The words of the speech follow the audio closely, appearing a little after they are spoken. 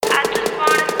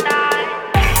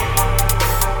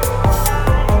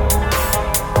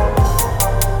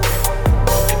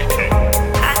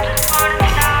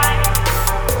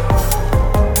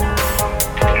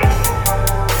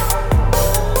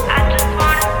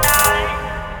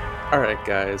All right,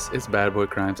 guys, it's Bad Boy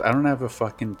Crimes. I don't have a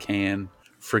fucking can.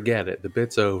 Forget it. The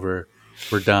bit's over.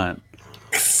 We're done.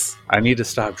 I need to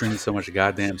stop drinking so much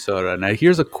goddamn soda. Now,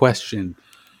 here's a question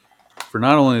for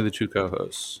not only the two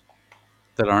co-hosts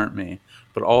that aren't me,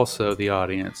 but also the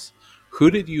audience.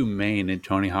 Who did you main in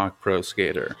Tony Hawk Pro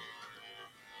Skater?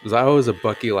 Was I always a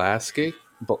Bucky Lassick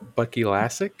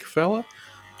fella?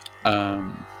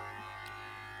 Um,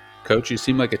 Coach, you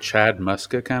seem like a Chad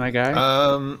Muska kind of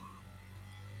guy.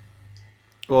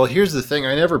 Well, here's the thing.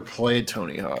 I never played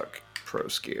Tony Hawk Pro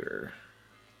Skater.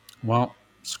 Well,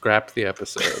 scrapped the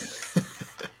episode.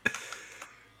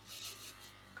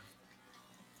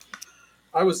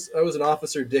 I was an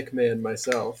Officer Dick man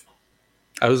myself.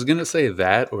 I was gonna say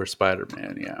that or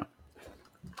Spider-Man. Yeah.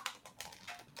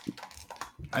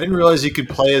 I didn't realize you could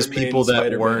play as Main people that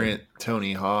Spider-Man. weren't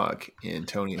Tony Hawk in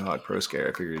Tony Hawk Pro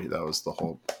Skater. I figured that was the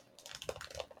whole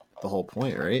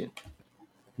point, right?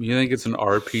 You think it's an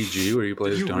RPG where you play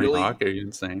Did as you Tony really- Hawk? Are you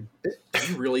insane? Do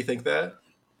you really think that?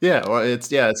 Yeah, well,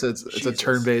 it's a Jesus.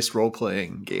 turn-based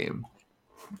role-playing game,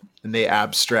 and they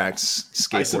abstract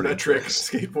skateboarding Isometric tricks.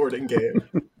 skateboarding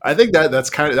game. I think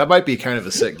that might be kind of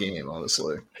a sick game,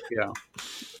 honestly. Yeah.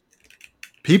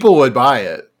 People would buy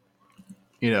it.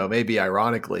 Maybe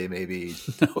ironically, maybe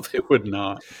No, they would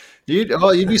not. you'd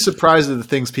be surprised at the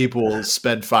things people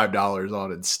spend $5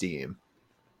 on in Steam.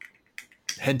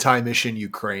 Hentai Mission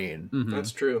Ukraine Mhm.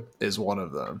 That's true. is one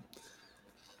of them.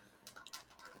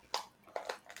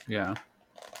 Yeah.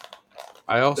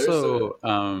 I also,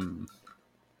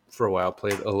 for a while,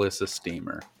 played Alyssa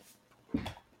Steamer.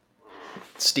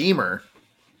 Steamer.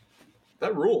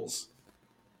 That rules.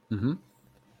 Mm-hmm.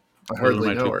 I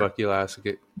hardly know her.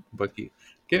 Bucky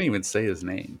can't even say his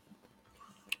name.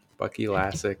 Bucky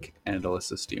Lassick and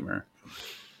Alyssa Steamer.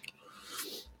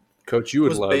 Coach, you would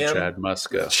Was love Bam- Chad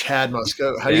Muska. Chad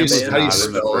Muska. How do Bam you was spell not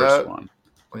in the that? one.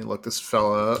 Let me look this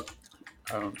fella up.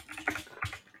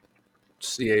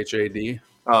 CHAD.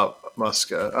 Oh,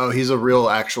 Muska. Oh, he's a real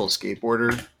actual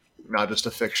skateboarder, not just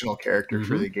a fictional character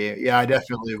for the game. Yeah, I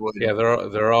definitely would. Yeah,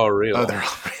 they're all real. Oh, they're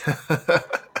all.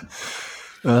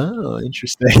 Oh,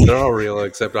 interesting. They're all real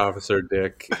except Officer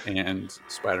Dick and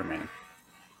Spider-Man.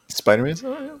 Spider-Man's.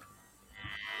 Oh, yeah.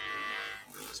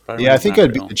 Spider-Man's Yeah, I think not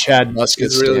I'd be real. the Chad Muska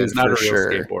He's not a for real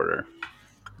sure. skateboarder.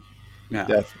 Yeah,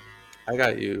 Def- I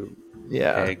got you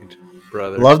yeah, pegged,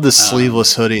 brother. love the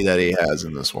sleeveless hoodie that he has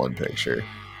in this one picture.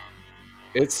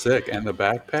 It's sick, and the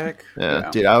backpack.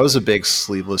 Yeah, dude, I was a big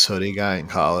sleeveless hoodie guy in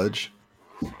college.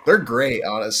 They're great,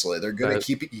 honestly. They're good at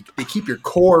they keep your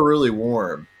core really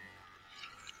warm,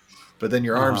 but then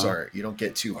your arms aren't. You don't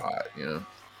get too hot,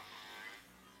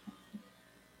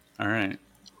 All right.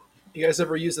 You guys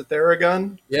ever use a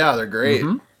Theragun? Yeah, they're great.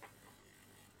 Mhm.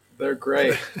 They're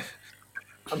great.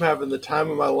 I'm having the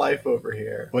time of my life over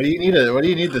here. What do you need the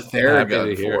Happy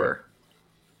Theragun to hear for?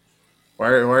 Why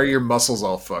are your muscles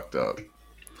all fucked up?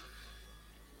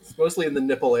 It's mostly in the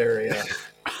nipple area.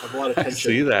 I have a lot of I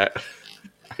tension. see that.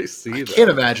 I see Can't that.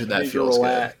 imagine I that need to feels good.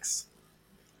 relax.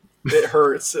 It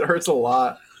hurts. It hurts a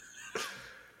lot.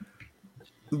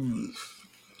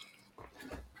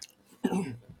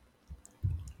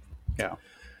 Yeah.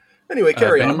 Anyway,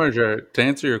 carry Bam on. Margera, to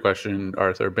answer your question,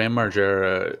 Arthur, Bam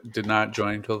Margera did not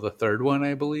join until the third one,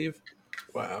 I believe.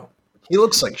 Wow. He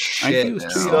looks like he shit was now.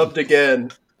 Snubbed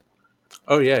again.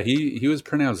 Oh yeah, he was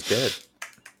pronounced dead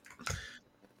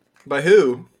By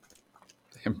who?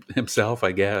 himself,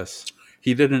 I guess.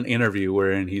 He did an interview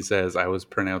wherein he says, "I was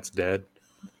pronounced dead."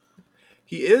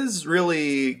 He is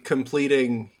really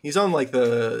completing. He's on like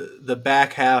the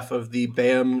back half of the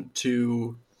Bam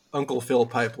to Uncle Phil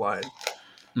pipeline.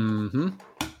 Mm-hmm.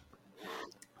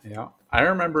 Yeah. I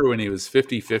remember when he was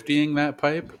 50-50ing that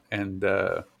pipe, and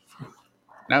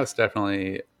now it's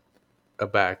definitely a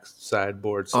backside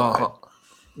board slide.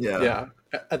 Yeah. Yeah.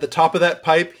 At the top of that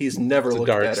pipe, he's never It's a looked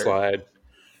dark better. slide.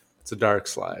 It's a dark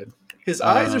slide. His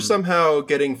eyes are somehow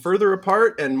getting further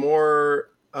apart and more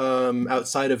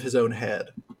outside of his own head.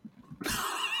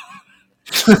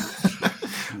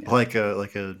 Like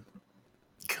a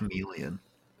chameleon.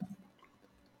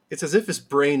 It's as if his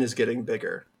brain is getting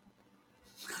bigger.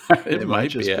 It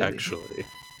might just be, be. actually.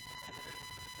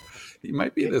 He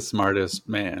might be the smartest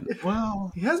man.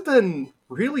 Well, he has been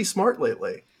really smart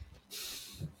lately.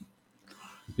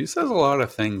 He says a lot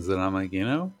of things that I'm like,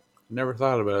 never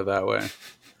thought about it that way.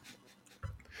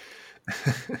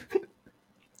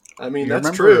 I mean, You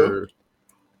that's remember- true.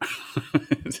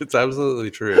 It's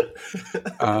absolutely true.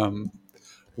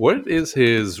 What is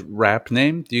his rap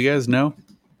name? Do you guys know,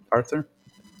 Arthur?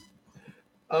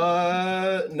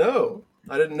 No.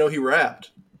 I didn't know he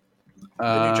rapped.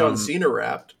 I knew John Um, Cena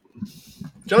rapped.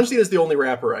 John Cena's the only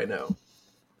rapper I know.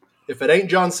 If it ain't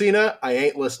John Cena, I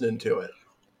ain't listening to it.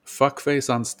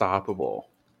 Fuckface Unstoppable.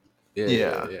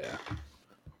 Yeah.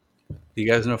 You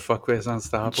guys know Fuckface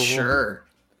Unstoppable? Sure.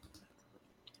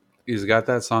 He's got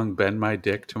that song "Bend My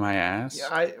Dick to My Ass."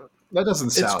 Yeah, that doesn't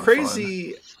sound It's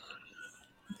crazy. fun.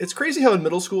 It's crazy how in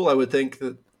middle school I would think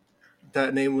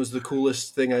that name was the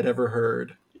coolest thing I'd ever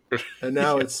heard, and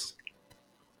now it's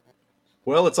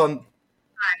on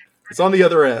the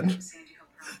other end.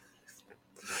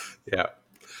 Yeah.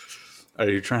 Are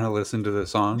you trying to listen to the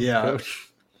song? Yeah, Coach?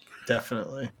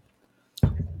 definitely.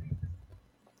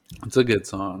 It's a good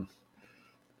song.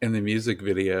 In the music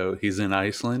video, he's in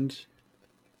Iceland,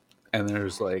 and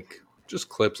there's like just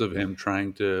clips of him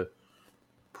trying to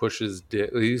push his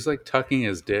dick. He's like tucking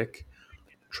his dick,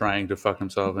 trying to fuck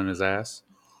himself in his ass.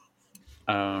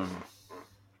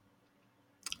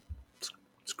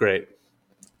 It's great.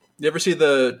 You ever see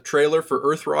the trailer for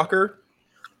Earth Rocker?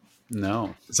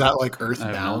 No. Is that like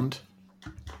Earthbound?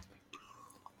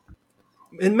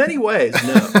 In many ways,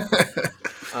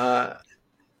 no.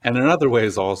 And in other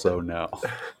ways, also no.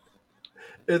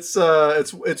 It's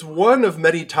one of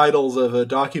many titles of a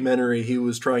documentary he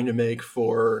was trying to make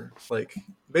for like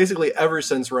basically ever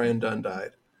since Ryan Dunn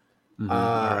died.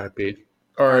 R.I.P.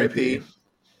 R.I.P.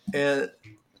 And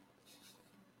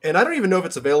I don't even know if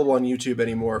it's available on YouTube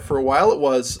anymore. For a while, it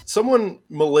was. Someone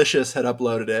malicious had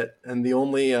uploaded it, and the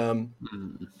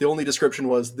only description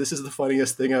was, "This is the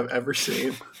funniest thing I've ever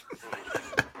seen."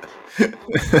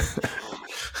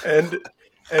 and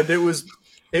it was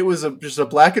just a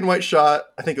black and white shot.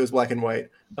 I think it was black and white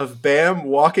of Bam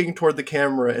walking toward the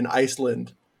camera in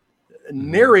Iceland,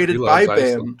 narrated by Bam.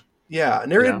 Iceland. Yeah,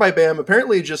 narrated by Bam.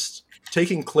 Apparently, just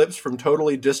taking clips from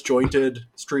totally disjointed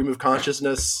stream of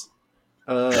consciousness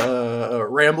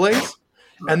ramblings,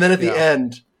 and then at the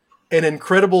end, an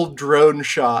incredible drone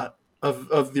shot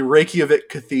of the Reykjavik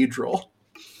Cathedral.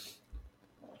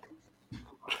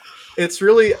 It's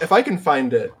really, if I can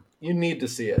find it, you need to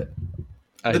see it.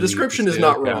 The description is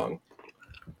not wrong.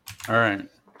 All right.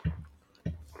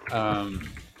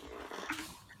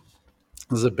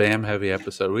 This is a Bam heavy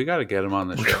episode. We got to get him on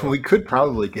the show. We could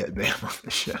probably get Bam on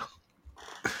the show.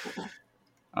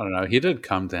 I don't know. He did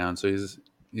come down, so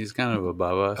he's kind of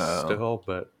above us still,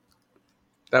 but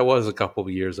that was a couple of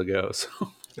years ago.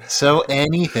 So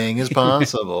anything is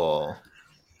possible.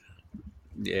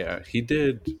 Yeah, he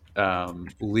did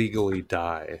legally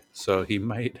die, so he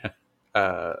might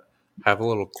have a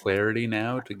little clarity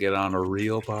now to get on a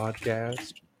real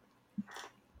podcast.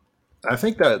 I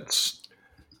think that's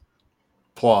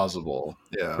plausible.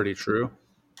 Yeah, Pretty true.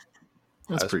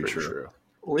 that's pretty true.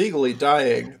 Legally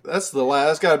dying. That's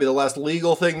got to be the last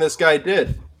legal thing this guy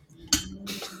did.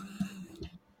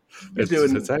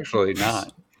 It's actually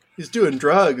not. He's doing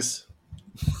drugs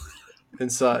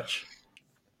and such.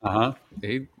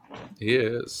 He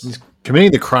is. He's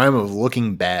committing the crime of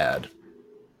looking bad.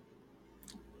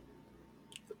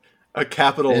 A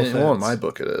capital offense. Well, in my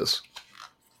book, it is.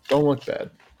 Don't look bad.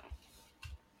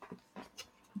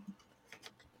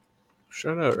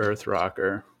 Shout out Earth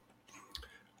Rocker.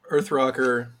 Earth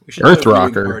Rocker. We should have a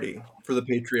viewing party for the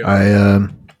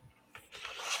Patreon.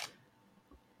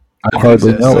 I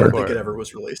hardly know I her. don't think it ever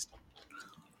was released.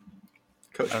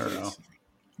 Coach, I don't know. please.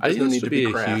 I There's no used need to to be be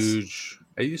a crass. huge.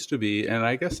 I used to be, and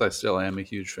I guess I still am a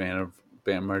huge fan of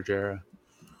Bam Margera.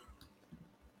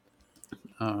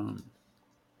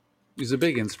 He's a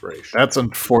big inspiration. That's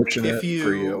unfortunate If you-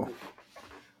 for you.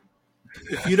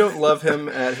 If you don't love him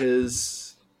at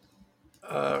his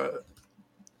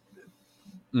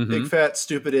big fat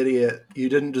stupid idiot, you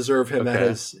didn't deserve him at Okay.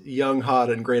 his young, hot,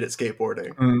 and great at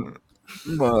skateboarding.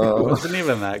 It wasn't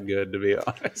even that good, to be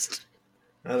honest.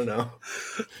 I don't know.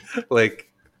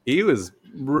 Like, he was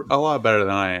a lot better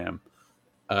than I am,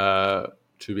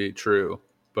 to be true.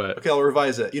 But Okay, I'll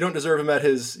revise it. You don't deserve him at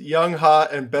his young,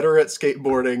 hot, and better at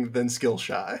skateboarding than skill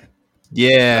shy.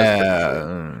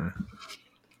 Yeah.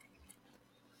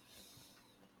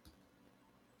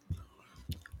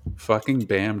 fucking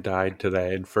Bam died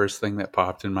today, and first thing that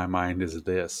popped in my mind is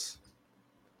this.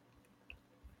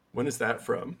 When is that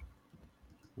from?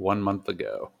 1 month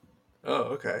ago. Oh,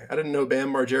 okay. I didn't know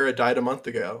Bam Margera died a month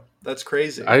ago. That's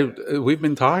crazy. We've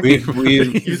been talking. He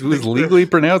was legally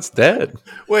pronounced dead.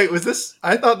 Wait, was this?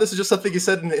 I thought this was just something he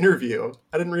said in an interview.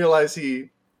 I didn't realize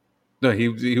No,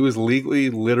 he was legally,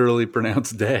 literally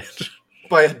pronounced dead.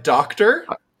 by a doctor.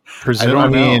 I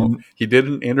don't know. He did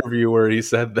an interview where he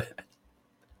said that.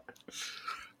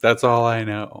 That's all I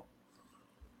know.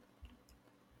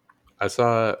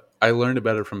 I learned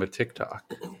about it from a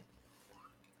TikTok.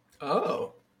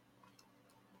 Oh.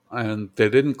 And they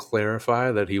didn't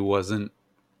clarify that he wasn't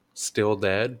still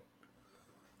dead.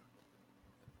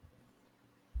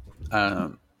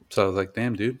 So I was like,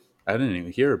 damn, dude, I didn't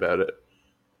even hear about it.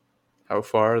 How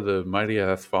far the mighty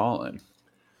hath fallen.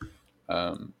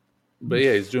 But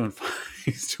yeah, he's doing fine.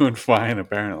 He's doing fine,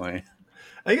 apparently.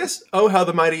 I guess, oh, how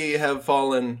the mighty have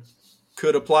fallen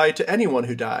could apply to anyone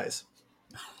who dies.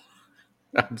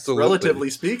 Absolutely. Relatively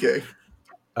speaking.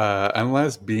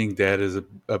 Unless being dead is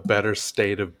a better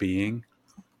state of being,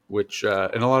 which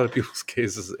in a lot of people's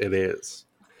cases it is.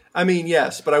 I mean,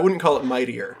 yes, but I wouldn't call it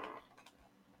mightier.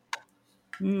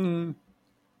 I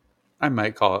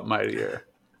might call it mightier.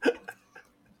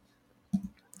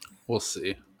 We'll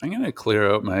see. I'm going to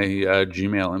clear out my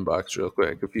Gmail inbox real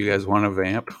quick if you guys want to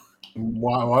vamp.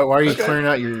 Why are you clearing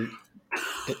out your...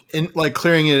 like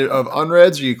clearing it of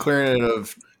unreads, or are you clearing it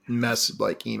of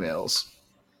emails?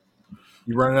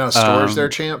 You running out of storage there,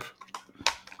 champ?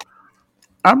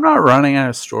 I'm not running out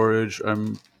of storage.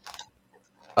 I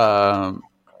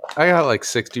got like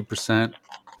 60%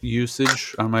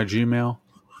 usage on my Gmail.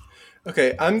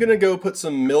 Okay, I'm gonna go put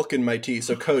some milk in my tea.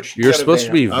 So, Coach, you're supposed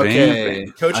to be vamping. Okay.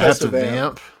 Coach has to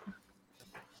vamp.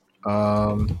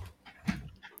 I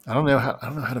don't know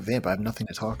how to vamp. I have nothing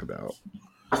to talk about.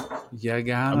 Yeah,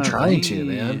 I'm trying to,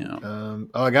 man.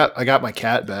 I got my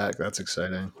cat back. That's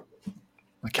exciting.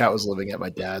 My cat was living at my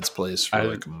dad's place for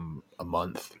like a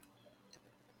month.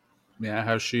 Yeah,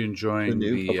 how's she enjoying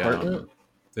the apartment?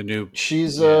 The new.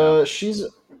 She's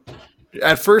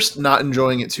at first not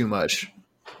enjoying it too much.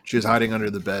 She was hiding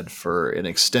under the bed for an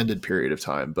extended period of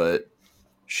time, but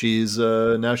she's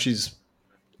now she's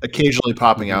occasionally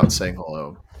popping out and saying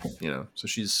hello. So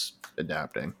she's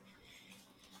adapting.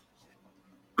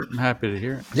 I'm happy to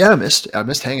hear it. Yeah, I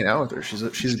missed hanging out with her. She's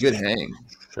a good hang.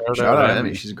 Shout out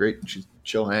Emmy. She's great.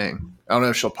 She'll hang. I don't know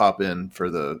if she'll pop in for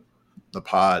the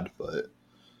pod, but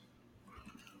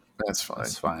that's fine.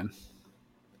 That's fine.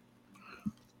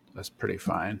 That's pretty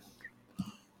fine.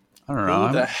 I don't know.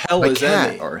 Who the hell my is cat,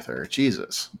 Emmy? Arthur?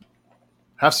 Jesus,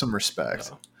 have some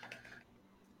respect. Oh.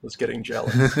 Was getting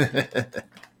jealous.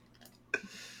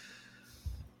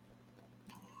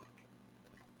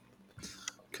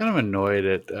 Kind of annoyed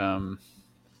at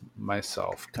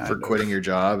myself for quitting your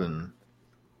job and.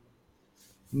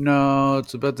 No,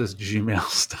 it's about this Gmail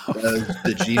stuff.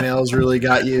 The Gmails really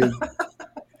got you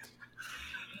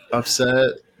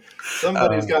upset.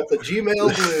 Somebody's got the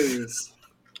Gmail blues.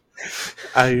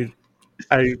 I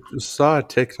saw a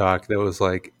TikTok that was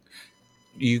like,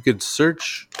 you could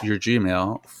search your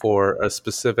Gmail for a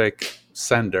specific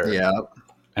sender,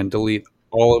 and delete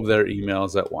all of their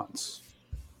emails at once.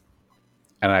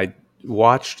 And I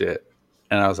watched it,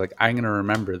 and I was like, I'm going to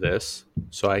remember this,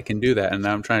 so I can do that. And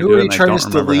now I'm trying to do it, and I don't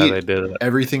remember how they did it.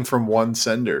 Everything from one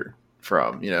sender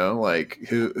from, like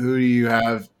who do you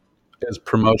have? As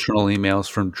promotional emails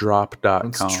from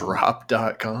drop.com.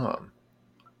 Drop.com.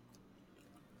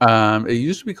 It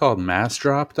used to be called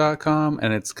massdrop.com,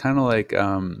 and it's kind of like...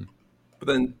 but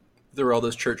then there were all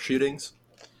those church shootings.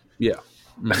 Yeah.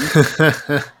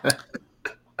 Mm-hmm.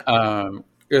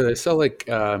 They sell like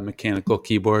mechanical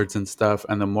keyboards and stuff,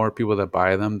 and the more people that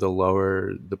buy them, the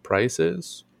lower the price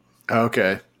is.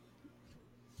 Okay.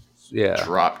 Yeah.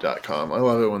 Drop.com. I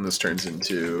love it when this turns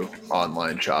into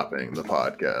online shopping, the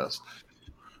podcast.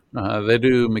 They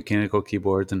do mechanical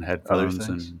keyboards and headphones.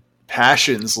 And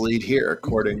passions lead here,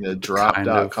 according to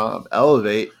drop.com.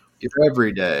 Elevate your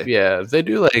everyday. Yeah, they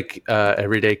do like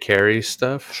everyday carry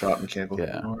stuff. Shop mechanical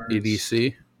keyboards.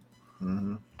 EDC.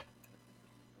 Mm-hmm.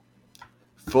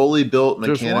 Fully built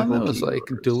mechanical There's one that was keyboards.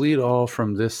 like, delete all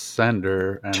from this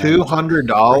sender. And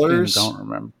 $200? Don't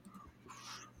remember.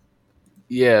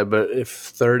 Yeah, but if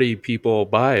 30 people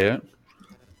buy it,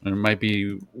 it might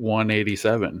be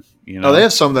 $187. Oh, they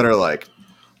have some that are like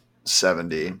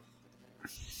 70,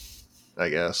 I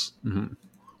guess. Mm-hmm.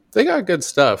 They got good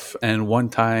stuff. And one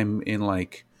time in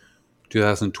like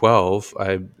 2012,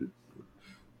 I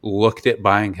looked at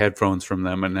buying headphones from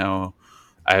them, and now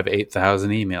I have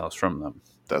 8,000 emails from them.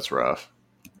 That's rough.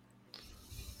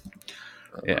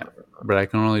 Yeah, but I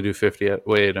can only do 50.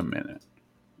 Wait a minute.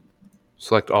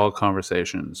 Select all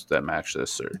conversations that match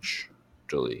this search.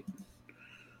 Delete.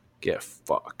 Get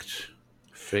fucked.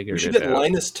 Figured it out. We should get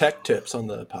Linus Tech Tips on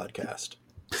the podcast.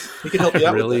 He can help you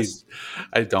out with this.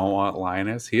 I don't want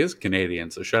Linus. He is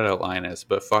Canadian, so shout out Linus,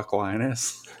 but fuck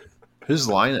Linus. Who's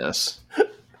Linus?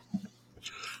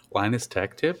 Linus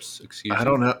Tech Tips? Excuse me. I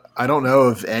don't know. I don't know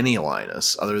of any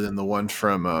Linus other than the one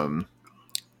from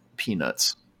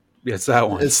Peanuts. Yeah, it's that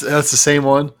one. That's the same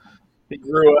one. He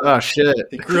grew up. Oh shit!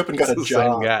 He grew up and got a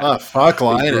job. Oh fuck,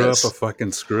 Linus! He grew up a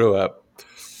fucking screw up.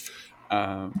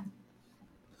 I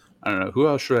don't know. Who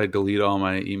else should I delete all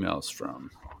my emails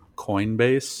from?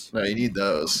 Coinbase? No, you need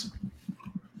those.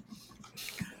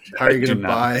 How are you going to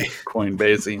buy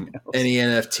Coinbase emails? Any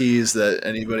NFTs that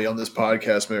anybody on this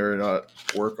podcast may or not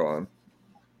work on?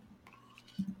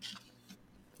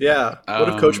 Yeah. What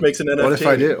if Coach makes an NFT? What if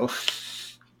I do?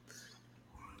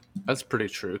 That's pretty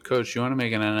true. Coach, you want to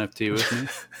make an NFT with me?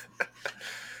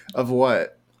 Of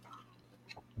what?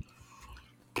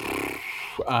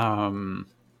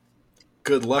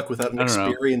 Good luck without an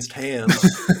experienced hand.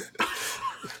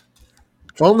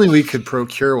 If only we could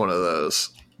procure one of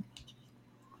those.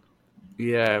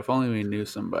 Yeah, if only we knew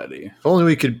somebody. If only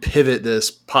we could pivot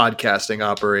this podcasting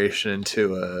operation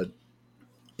into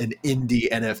an indie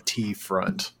NFT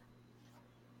front.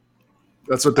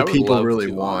 That's what the people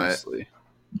really want. Honestly.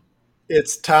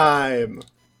 It's time.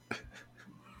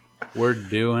 We're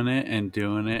doing it and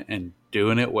doing it and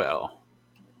doing it well.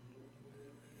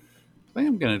 I think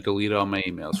I'm going to delete all my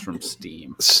emails from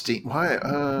Steam. Steam?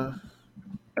 Why?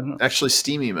 Actually,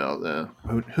 Steam email though.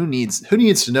 Who needs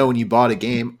to know when you bought a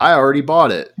game? I already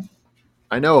bought it.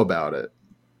 I know about it.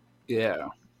 Yeah.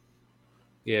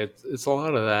 It's a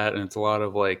lot of that, and it's a lot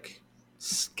of like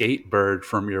Skatebird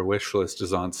from your wish list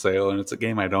is on sale, and it's a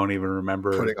game I don't even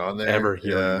remember putting on there ever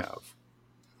hearing of.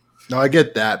 No, I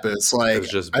get that, but it's like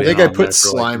I think I put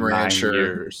Slime Rancher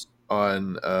years.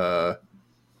 On.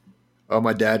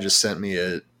 My dad just sent me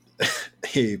a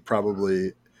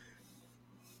probably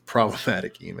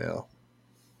problematic email.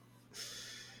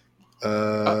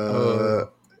 Okay,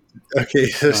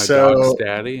 so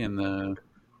Daddy and the.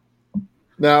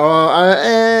 No,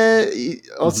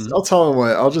 I'll tell him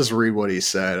what. I'll just read what he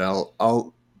said.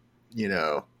 I'll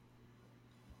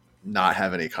not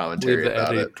have any commentary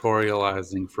about it.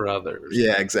 Editorializing for others.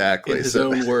 Yeah, exactly. In his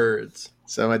own words.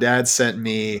 So my dad sent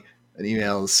me an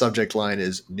email. The subject line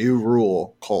is "New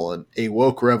Rule: a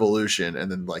woke revolution,"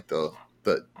 and then like the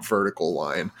vertical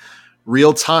line,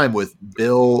 real time with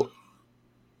Bill.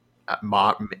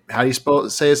 How do you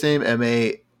say his name?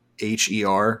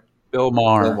 Maher. Bill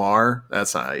Maher. Bill Maher.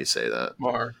 That's not how you say that.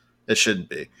 Maher. It shouldn't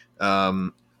be.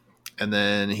 And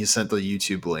then he sent the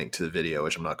YouTube link to the video,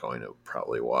 which I'm not going to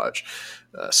probably watch.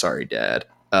 Sorry, Dad.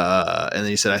 And then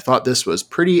he said, I thought this was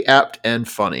pretty apt and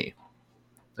funny.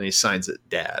 And he signs it,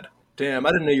 Dad. Damn,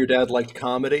 I didn't know your dad liked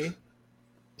comedy.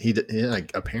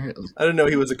 Apparently. I didn't know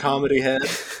he was a comedy head.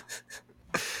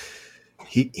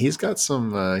 He's got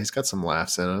some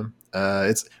laughs in him.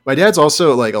 It's my dad's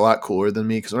also like a lot cooler than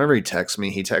me because whenever he texts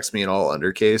me in all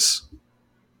undercase.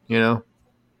 You know,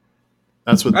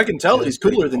 that's what I can tell. He's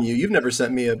cooler than you. You've never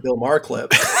sent me a Bill Maher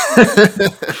clip,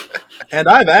 and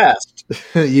I've asked.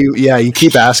 You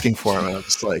keep asking for him. And I'm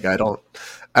just like I don't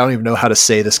even know how to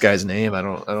say this guy's name. I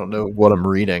don't know what I'm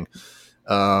reading.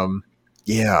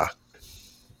 Yeah.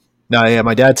 No, yeah.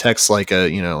 My dad texts like a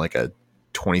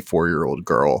 24-year-old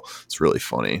girl. It's really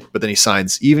funny. But then he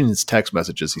signs, even his text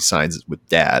messages, he signs it with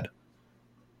Dad.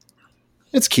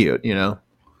 It's cute, you know.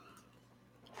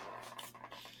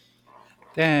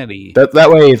 Daddy.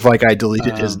 That way, if like I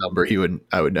deleted his number,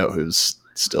 I would know who's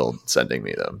still sending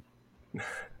me them.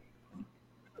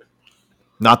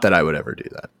 Not that I would ever do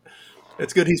that.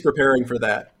 It's good he's preparing for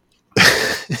that.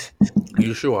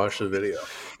 You should watch the video.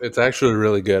 It's actually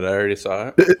really good. I already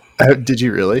saw it. Did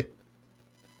you really?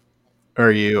 Or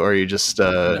are you just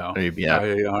no,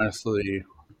 I honestly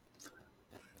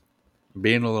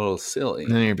being a little silly.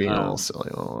 Then you're being a little silly.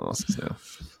 What else is new?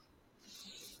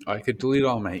 I could delete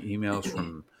all my emails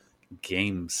from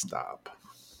GameStop.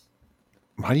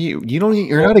 Why do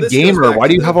you're not a gamer? Why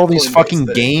do you have all these fucking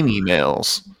game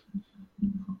emails?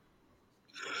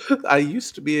 I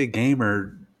used to be a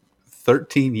gamer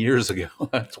 13 years ago.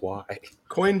 That's why.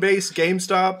 Coinbase,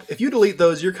 GameStop. If you delete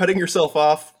those, you're cutting yourself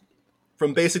off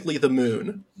from basically the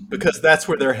moon because that's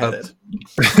where they're headed.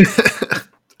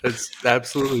 It's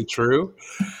absolutely true.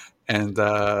 And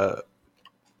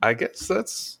I guess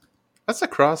that's a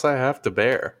cross I have to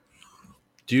bear.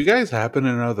 Do you guys happen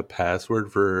to know the password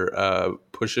for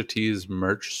Pusha T's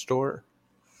merch store?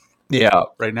 Yeah.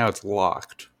 Right now it's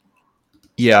locked.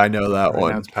 Yeah, I know that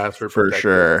one. Now it's password for protected.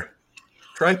 Sure.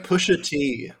 Try Pusha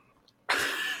T.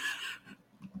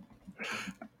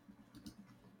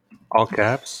 All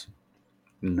caps?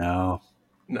 No.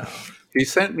 He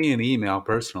sent me an email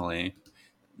personally,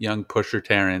 young Pusher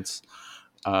Terrence,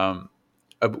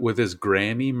 with his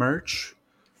Grammy merch.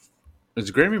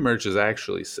 His Grammy merch is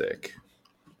actually sick.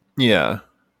 Yeah.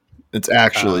 It's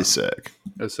actually sick.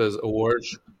 It says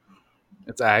awards.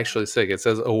 It's actually sick. It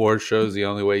says award shows the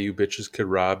only way you bitches could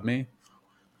rob me.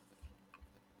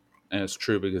 And it's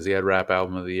true because he had Rap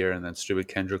Album of the Year and then stupid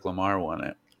Kendrick Lamar won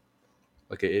it.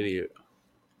 Like an idiot.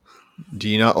 Do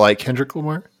you not like Kendrick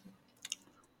Lamar?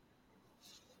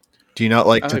 Do you not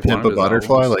like To Pimp a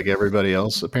Butterfly like everybody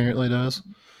else apparently does?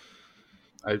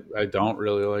 I don't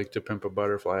really like To Pimp a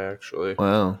Butterfly, actually.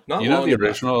 Wow. Not You know long the enough.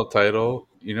 original title.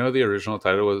 You know the original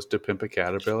title was To Pimp a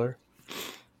Caterpillar.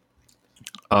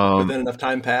 But then enough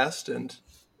time passed and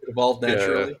it evolved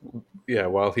naturally. Yeah.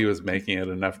 While he was making it,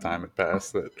 enough time had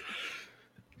passed that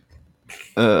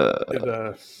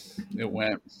it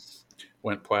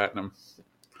went platinum.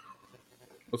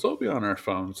 Let's all be on our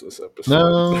phones this episode.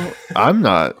 No, I'm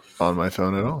not on my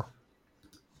phone at all.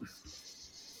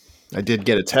 I did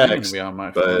get a I'm gonna text, be on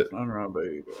my but phone. I don't know about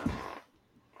you. I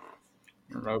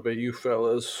don't know about you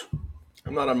fellas.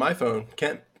 I'm not on my phone.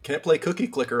 Can't play Cookie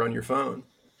Clicker on your phone.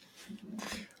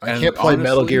 I can't play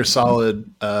Metal Gear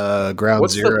Solid Ground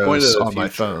what's the point of Zeroes the on my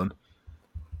future? phone.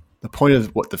 The point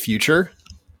of what, the future?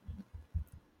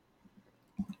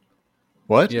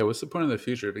 What? Yeah, what's the point of the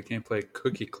future if you can't play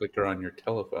Cookie Clicker on your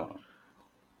telephone?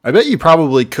 I bet you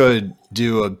probably could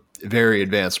do a very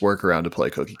advanced workaround to play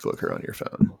Cookie Clicker on your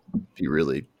phone. If you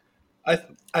really... I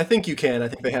think you can. I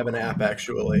think they have an app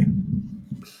actually.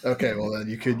 Okay, well then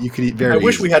you could very I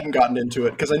wish easily. we hadn't gotten into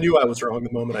it because I knew I was wrong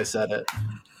the moment I said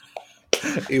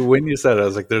it. When you said it, I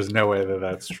was like, there's no way that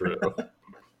that's true.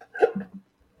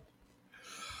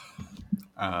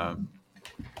 But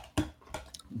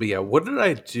yeah, what did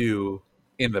I do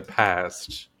in the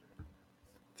past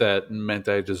that meant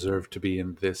I deserved to be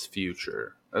in this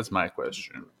future? That's my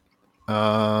question.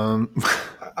 I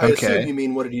assume you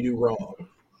mean what did you do wrong?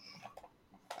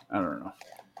 I don't know.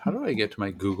 How do I get to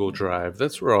my Google Drive?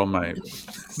 That's where all my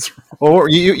Well,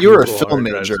 you were a Google film hard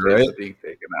drive major, space right? is being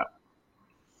taken out.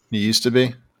 You used to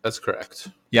be? That's correct.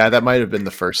 Yeah, that might have been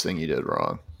the first thing you did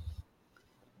wrong.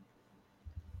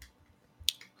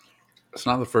 It's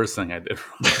not the first thing I did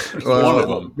wrong. It's Well, one of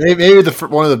them. Maybe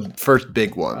one of the first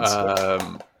big ones.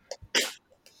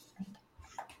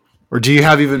 Or do you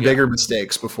have even bigger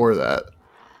mistakes before that?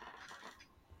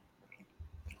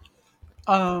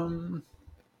 Do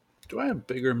I have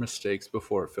bigger mistakes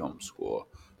before film school?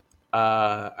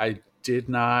 I did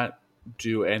not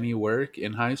do any work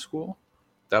in high school.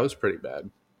 That was pretty bad.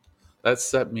 That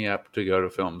set me up to go to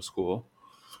film school.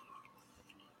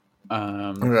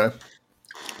 Okay.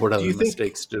 What other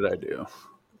mistakes did I do?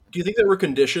 Do you think there were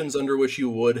conditions under which you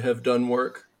would have done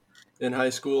work in high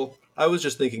school? I was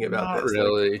just thinking about Not this.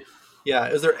 really. Like, yeah,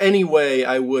 is there any way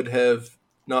I would have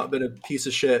not been a piece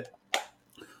of shit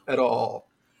at all?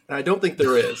 And I don't think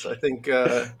there is. I think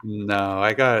no,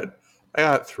 I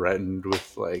got threatened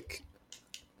with like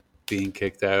being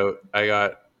kicked out. I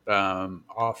got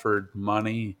offered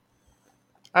money.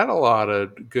 I had a lot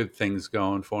of good things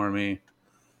going for me.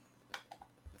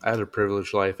 I had a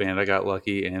privileged life and I got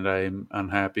lucky and I'm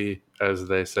unhappy, as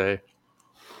they say.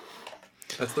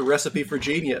 That's the recipe for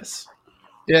genius.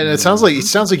 Yeah, and it sounds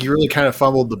like you really kind of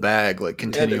fumbled the bag like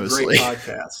continuously. And a great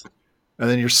podcast. And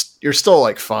then you're still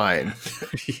like fine.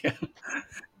 Yeah.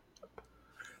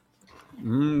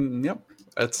 Yep.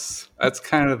 That's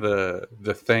kind of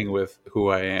the thing with who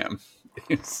I am.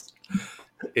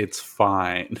 It's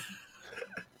fine.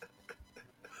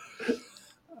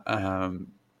 I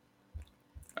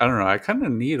don't know. I kind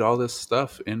of need all this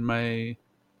stuff in my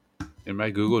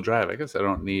Google Drive. I guess I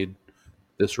don't need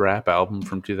this rap album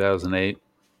from 2008.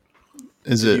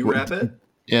 Did you rap it?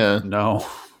 Yeah. No.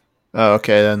 Oh,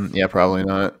 okay. Then yeah, probably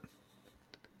not.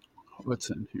 What's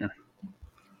in here?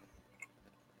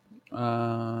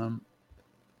 Yeah,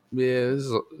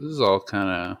 this is all kind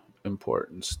of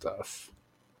important stuff.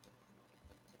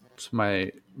 It's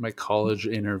my college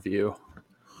interview.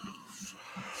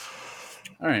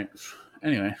 All right.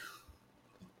 Anyway,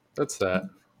 that's that.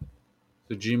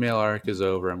 The Gmail arc is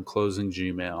over. I'm closing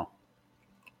Gmail.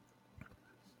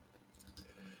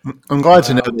 I'm glad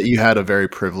to know that you had a very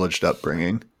privileged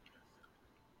upbringing.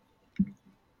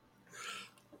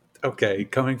 Okay,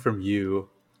 coming from you.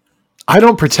 I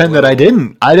don't pretend that I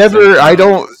didn't. I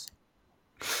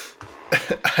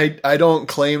don't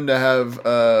claim to have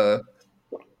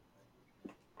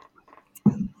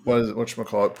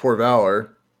whatchamacallit, poor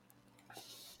valor.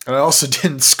 And I also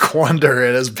didn't squander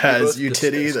it as bad as you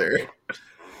did either.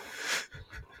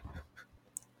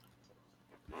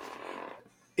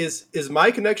 Is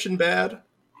my connection bad?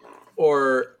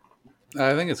 Or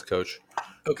I think it's Coach.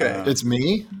 Okay. It's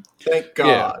me? Thank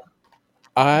God.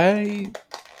 Yeah.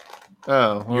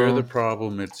 Oh, well. You're the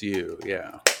problem, it's you.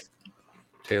 Yeah.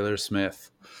 Taylor Smith.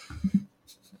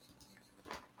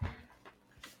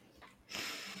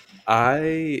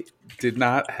 I did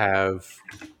not have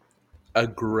a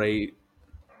great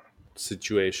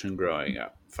situation growing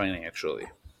up financially.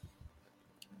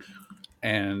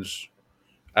 And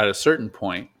at a certain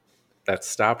point, that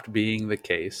stopped being the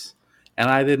case, and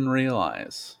I didn't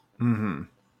realize. Mm-hmm.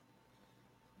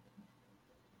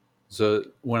 So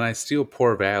when I steal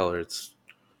Poor Valor, it's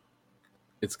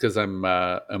because I'm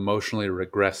emotionally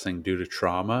regressing due to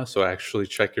trauma. So I actually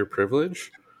check your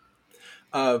privilege.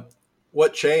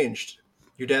 What changed?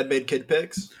 Your dad made kid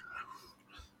pics?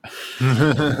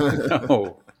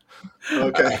 No.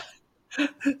 Okay. I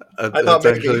thought That's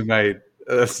maybe. actually my.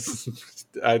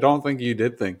 I don't think you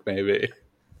did think maybe.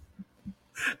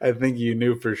 I think you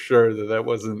knew for sure that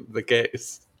wasn't the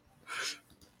case.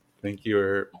 I think you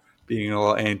were being a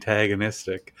little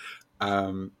antagonistic.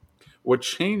 What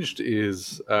changed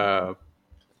is I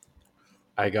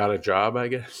got a job, I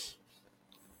guess.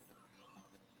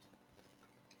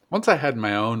 Once I had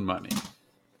my own money.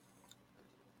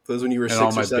 That was when you were And 6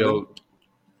 all or my 7? bills.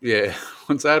 Yeah.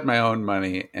 Once I had my own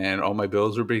money and all my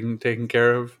bills were being taken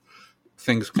care of,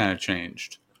 things kind of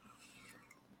changed.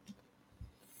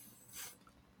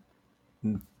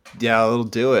 Yeah, it'll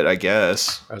do it, I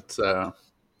guess. That's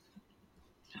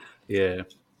yeah.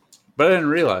 But I didn't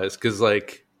realize because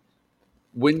like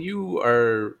when you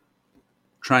are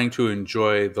trying to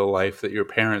enjoy the life that your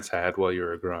parents had while you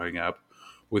were growing up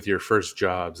with your first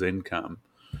job's income,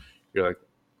 you're like,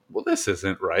 well, this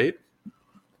isn't right.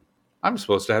 I'm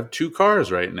supposed to have 2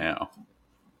 cars right now.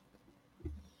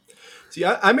 See,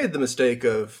 I made the mistake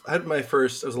of, I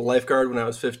was a lifeguard when I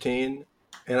was 15,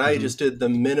 and I just did the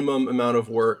minimum amount of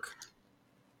work.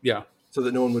 Yeah. So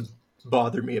that no one would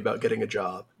bother me about getting a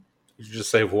job. You just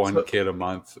save one kid a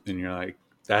month and you're like,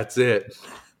 that's it.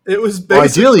 It was basically...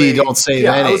 Well, ideally, you don't save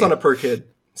any. I was on a per kid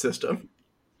system.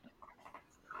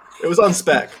 It was on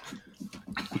spec.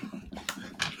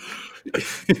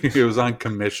 It was on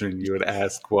commission. You would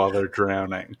ask while they're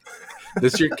drowning.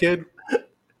 This your kid?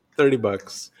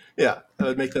 $30. Yeah, I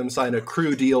would make them sign a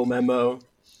crew deal memo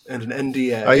and an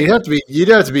NDA. You'd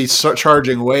have to be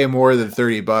charging way more than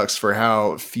 $30 for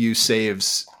how few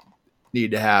saves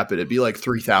need to happen. It'd be like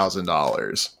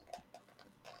 $3,000.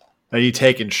 Now you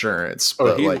take insurance,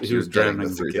 but he like was getting the drowning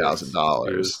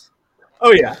 $3,000.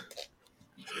 Oh yeah,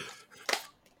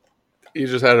 he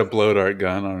just had a blow dart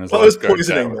gun on his. I was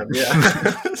poisoning them. Yeah.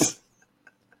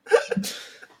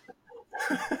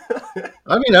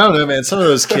 I mean, I don't know, man. Some of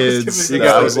those kids that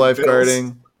I was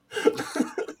lifeguarding.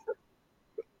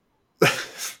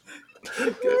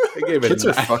 I gave Kids are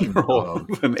a fucking dumb.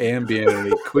 an Ambien and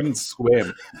he couldn't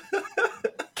swim.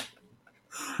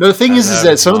 No, the thing is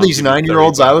that some of these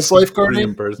 9-year-olds I was lifeguarding,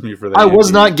 reimbursed me for that. I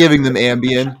was not giving them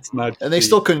Ambien, and they cheap.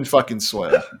 still couldn't fucking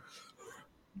swim.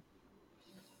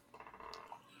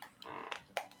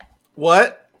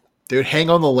 What? Dude, hang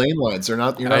on the lane lines. You're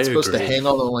not supposed to agree. hang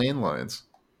on the lane lines.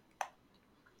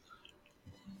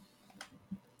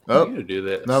 Oh, you do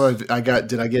this. No, did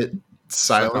I get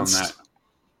silenced?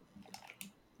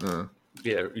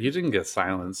 Yeah, you didn't get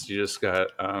silenced. You just got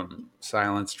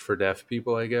silenced for deaf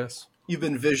people, I guess. You've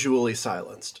been visually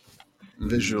silenced. I've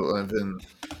been,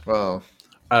 well.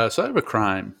 So I have a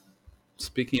crime.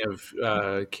 Speaking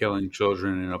of killing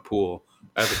children in a pool,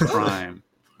 I have a crime.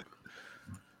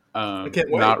 I can't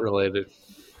wait. Not related.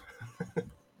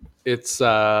 It's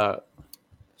one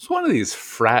of these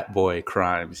frat boy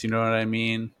crimes. You know what I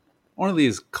mean? One of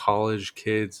these college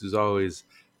kids who's always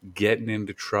getting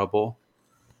into trouble.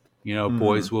 You know,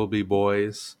 boys will be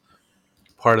boys.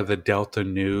 Part of the Delta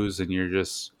News, and you're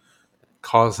just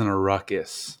causing a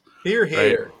ruckus. Here,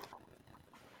 here.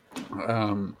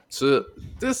 Right? So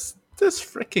this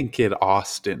freaking kid,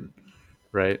 Austin,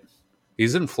 right?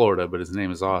 He's in Florida, but his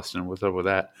name is Austin. What's up with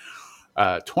that?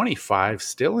 25,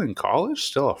 still in college,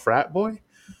 still a frat boy.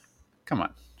 Come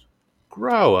on,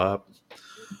 grow up.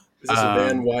 Is this a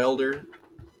Van Wilder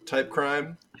type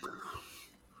crime?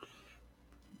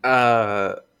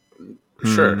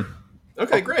 Sure.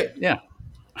 Okay, great. Yeah.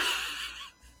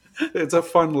 It's a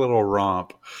fun little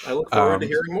romp. I look forward to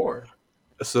hearing more.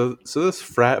 So this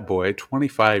frat boy,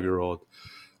 25-year-old,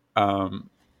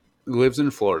 lives in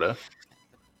Florida.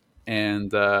 And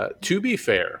to be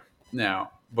fair,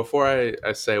 now, before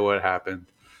I say what happened,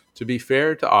 to be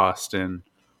fair to Austin,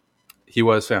 he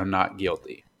was found not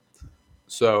guilty.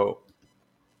 So,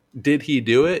 did he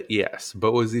do it? Yes.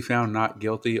 But was he found not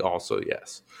guilty? Also,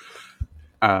 yes.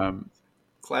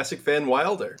 Classic Van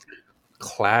Wilder.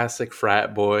 Classic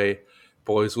frat boy,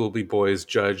 boys will be boys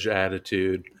judge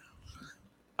attitude.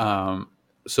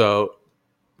 So,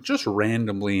 just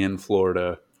randomly in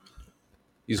Florida,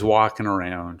 he's walking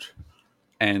around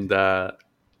and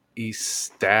he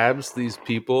stabs these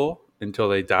people until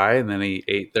they die, and then he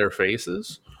ate their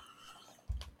faces.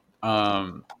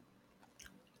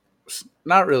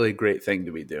 Not really a great thing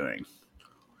to be doing.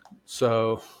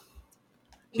 So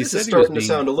This is starting to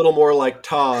sound a little more like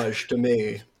Taj to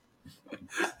me.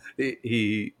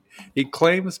 He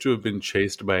claims to have been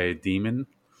chased by a demon,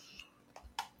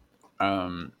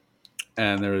 And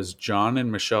there was John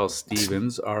and Michelle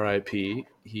Stevens, R.I.P.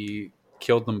 He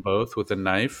killed them both with a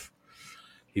knife.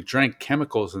 He drank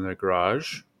chemicals in their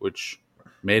garage, which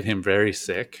made him very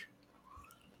sick.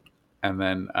 And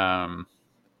then,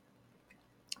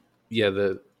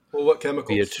 what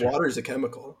chemicals? Water is a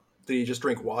chemical. Did he just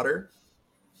drink water?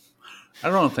 I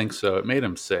don't think so. It made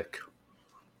him sick.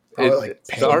 The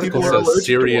article says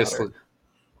seriously.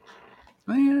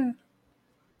 Yeah.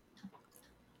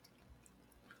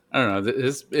 I don't know.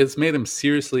 It's made him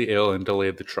seriously ill and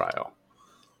delayed the trial.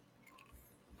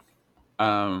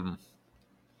 Yeah,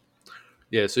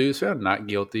 so he was found not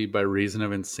guilty by reason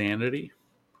of insanity.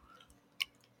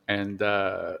 And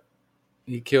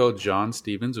he killed John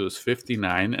Stevens, who was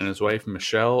 59, and his wife,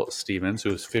 Michelle Stevens, who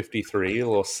was 53. A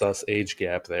little sus age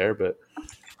gap there, but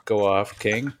go off,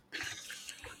 King.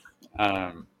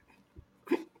 And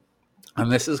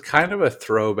this is kind of a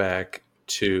throwback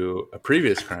to a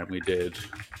previous crime we did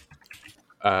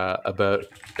about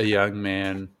a young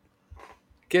man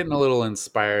getting a little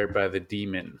inspired by the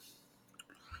demon.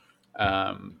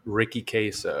 Ricky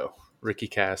Casso,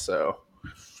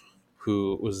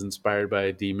 who was inspired by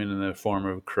a demon in the form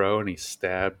of a crow, and he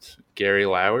stabbed Gary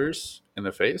Lauwers in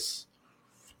the face.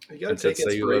 You got to take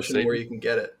inspiration where you can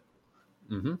get it.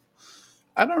 Mm-hmm.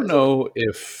 I don't know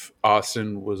if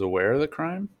Austin was aware of the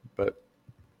crime, but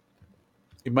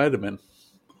he might have been.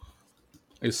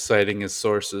 He's citing his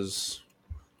sources.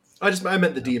 I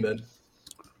meant the demon.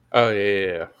 Oh,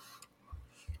 yeah.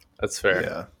 That's fair.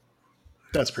 Yeah.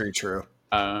 That's pretty true.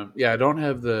 I don't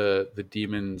have the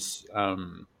demon's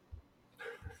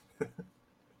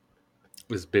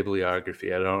his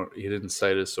bibliography. He didn't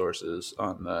cite his sources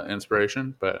on the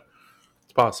inspiration, but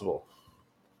it's possible.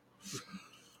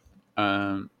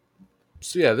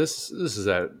 This is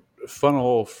a fun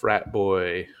old frat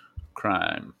boy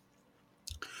crime.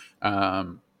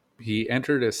 He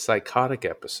entered a psychotic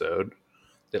episode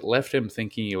that left him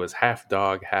thinking he was half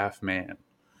dog, half man.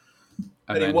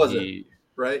 And he wasn't,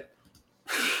 right?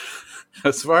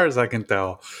 As far as I can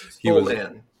tell,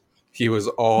 he was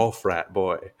all frat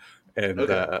boy. And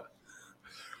the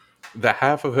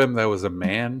half of him that was a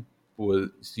man was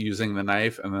using the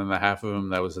knife, and then the half of him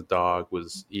that was a dog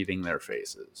was eating their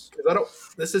faces.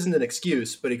 This isn't an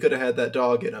excuse, but he could have had that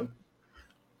dog in him.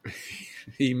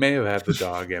 He may have had the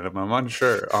dog in him. I'm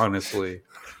unsure, honestly.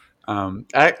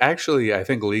 Actually, I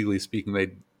think legally speaking,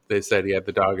 they said he had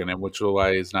the dog in him, which is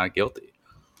why he's not guilty.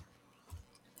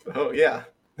 Oh, yeah.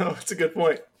 No, that's a good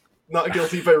point. Not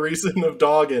guilty by reason of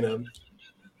dog in him.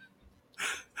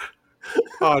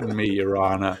 Pardon me, Your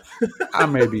Honor. I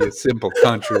may be a simple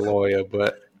country lawyer,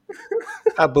 but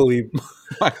I believe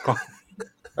my client...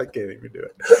 I can't even do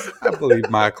it. I believe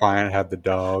my client had the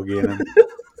dog in him.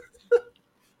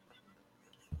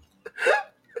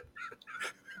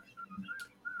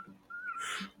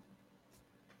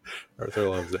 Arthur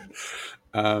loves it.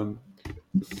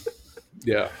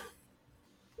 Yeah.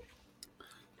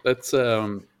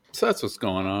 So that's what's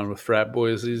going on with frat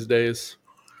boys these days.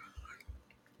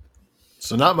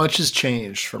 So not much has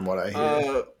changed from what I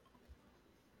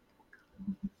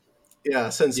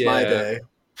hear. Since my day.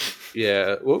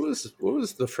 Yeah. What was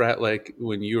the frat like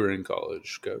when you were in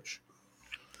college, Coach?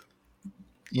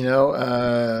 I'm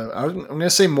going to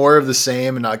say more of the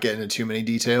same and not get into too many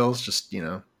details. Just,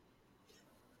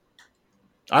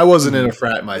 I wasn't in a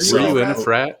frat myself. Were you in a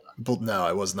frat? No,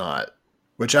 I was not.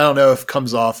 Which I don't know if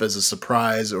comes off as a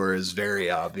surprise or is very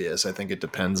obvious. I think it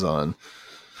depends on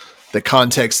the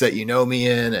context that you know me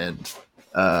in, and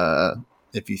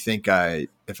if you think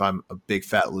if I'm a big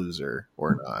fat loser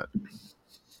or not.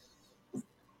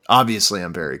 Obviously,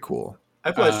 I'm very cool.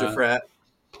 I pledged a frat.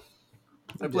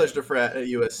 I pledged a frat at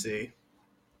USC.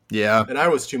 Yeah, and I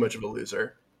was too much of a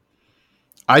loser.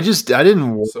 I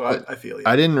didn't. So I feel you.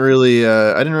 I didn't really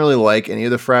like any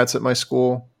of the frats at my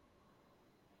school.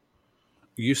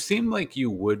 You seem like you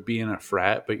would be in a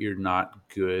frat, but you're not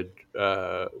good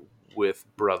with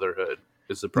brotherhood.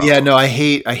 Is the problem? Yeah, no, I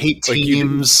hate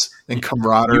teams and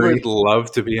camaraderie. You would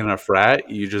love to be in a frat.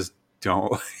 You just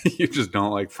don't. You just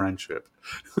don't like friendship.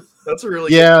 That's a really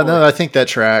good point. No, I think that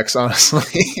tracks. Honestly,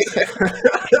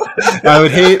 I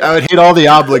would hate all the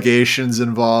obligations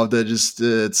involved.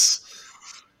 It's.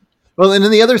 Well, and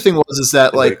then the other thing is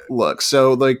that look,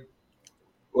 so like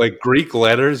Greek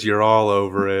letters, you're all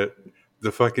over it.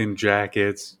 The fucking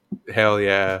jackets, hell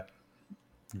yeah.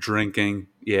 Drinking,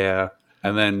 yeah.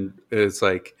 And then it's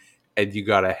like, and you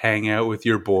got to hang out with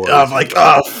your boys. I'm like,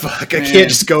 oh, fuck. Man, I can't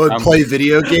just go and play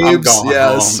video games.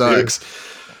 Yeah, this sucks.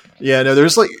 Dude. Yeah, no,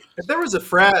 there's like... If there was a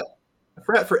frat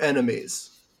for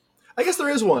enemies, I guess there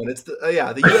is one. It's the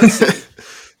UFC.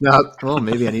 No, well,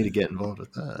 maybe I need to get involved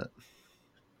with that.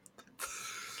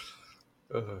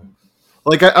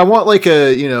 Like I want like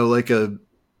a like a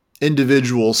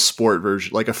individual sport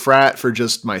version, like a frat for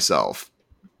just myself,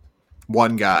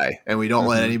 one guy, and we don't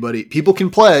let anybody. People can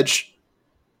pledge,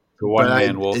 the one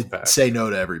man wolf pack. Say no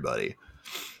to everybody.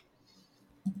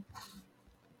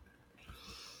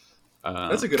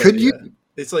 That's a good idea.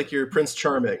 It's like you're Prince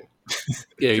Charming.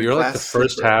 Yeah, you're like the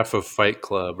first half of Fight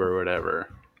Club or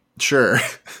whatever. Sure.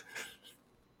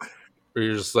 Where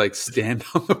you're just like stand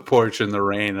on the porch in the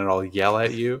rain and I'll yell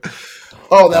at you.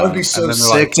 Oh, that would be so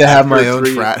sick to have my own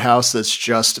frat house that's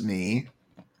just me.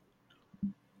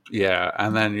 Yeah,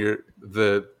 and then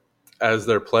as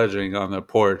they're pledging on the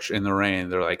porch in the rain,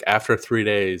 they're like, after 3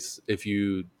 days, if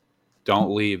you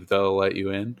don't leave, they'll let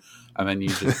you in, and then you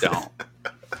just don't.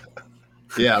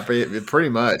 Yeah, pretty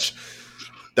much.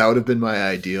 That would have been my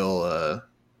ideal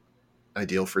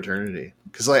fraternity.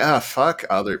 Because fuck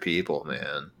other people,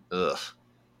 man. Ugh.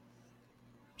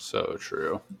 So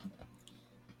true.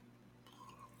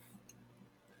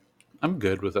 I'm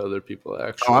good with other people,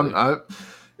 actually.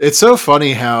 It's so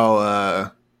funny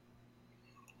how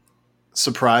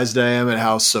surprised I am at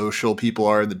how social people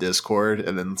are in the Discord,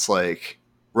 and then it's like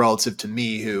relative to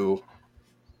me who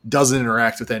doesn't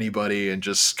interact with anybody and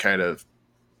just kind of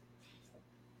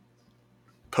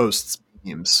posts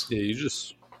memes. Yeah, you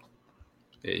just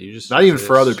not even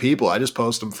for other people. I just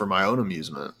post them for my own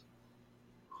amusement.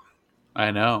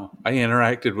 I know. I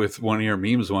interacted with one of your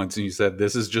memes once, and you said,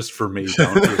 "This is just for me.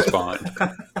 Don't respond."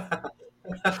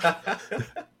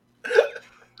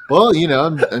 Well,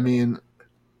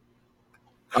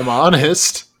 I'm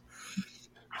honest.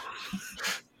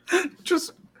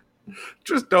 Just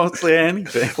don't say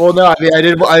anything. Well, no, I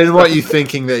didn't want you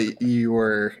thinking that you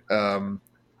were. I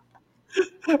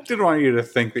didn't want you to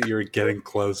think that you were getting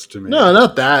close to me. No,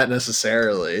 not that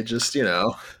necessarily. Just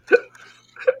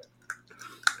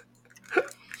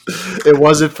it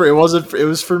wasn't for. It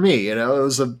was for me. It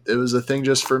was a thing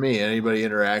just for me. Anybody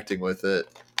interacting with it.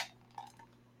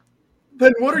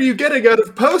 Then what are you getting out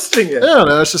of posting it? I don't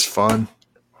know. It's just fun.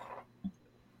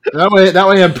 That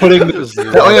way, I'm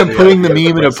putting the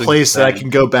meme in a place that I can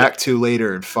go back to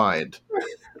later and find.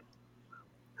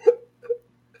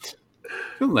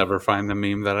 You'll never find the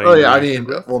meme that I. Oh yeah,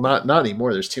 not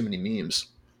anymore. There's too many memes.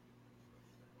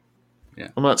 Yeah,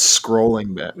 I'm not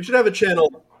scrolling back. We should have a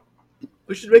channel.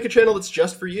 We should make a channel that's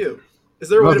just for you. Is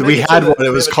there a way to make we had one.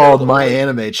 It was called My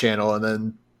Anime Channel, and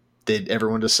then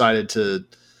everyone decided to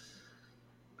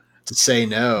say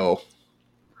no.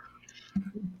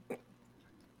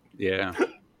 Yeah,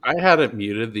 I had it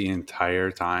muted the entire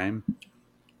time,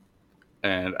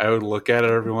 and I would look at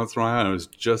it every once in a while, and it was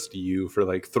just you for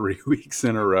like 3 weeks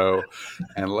in a row,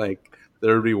 and like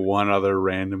there would be one other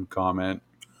random comment,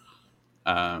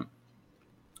 and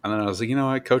then I was like, you know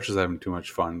what, Coach is having too much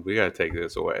fun. We got to take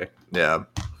this away. Yeah.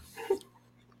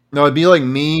 No, it'd be like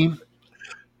me.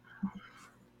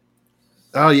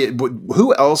 Oh yeah,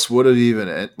 who else would have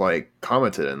even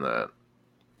commented in that?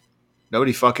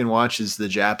 Nobody fucking watches the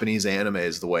Japanese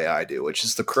animes the way I do, which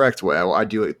is the correct way. I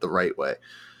do it the right way.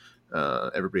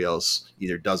 Everybody else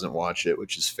either doesn't watch it,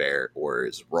 which is fair, or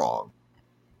is wrong.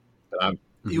 But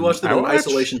you watch them in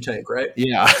Isolation Tank, right?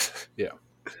 Yeah. Yeah.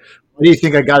 What do you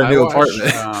think I got a new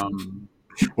apartment?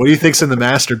 What do you think's in the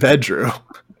master bedroom?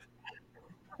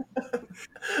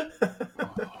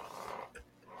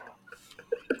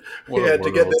 We had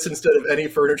to get this instead of any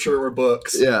furniture or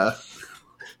books. Yeah.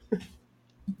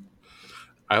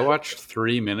 I watched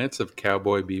 3 minutes of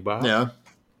Cowboy Bebop. Yeah.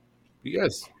 You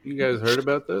guys heard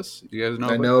about this? You guys know?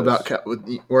 I know about.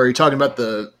 Or are you talking about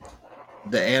the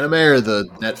anime or the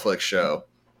Netflix show?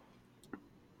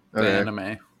 The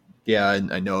anime. Yeah,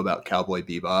 I know about Cowboy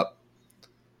Bebop.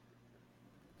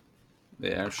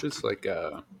 Yeah, it's just like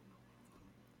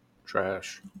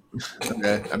trash.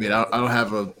 Okay, I mean, I don't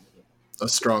have a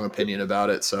strong opinion about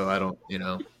it, so I don't,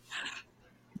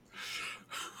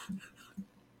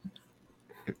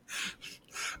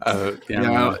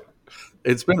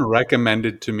 It's been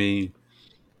recommended to me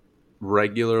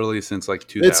regularly since like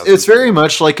 2000. It's very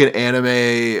much like an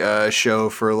anime show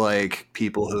for like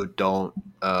people who don't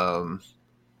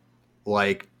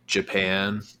like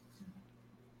Japan.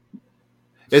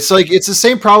 It's like it's the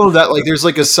same problem that like there's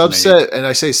like a subset, and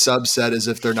I say subset as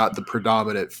if they're not the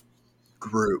predominant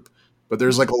group, but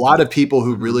there's like a lot of people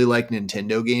who really like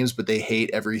Nintendo games, but they hate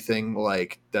everything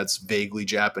like that's vaguely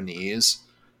Japanese.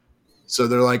 So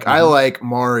they're like, I like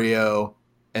Mario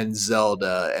and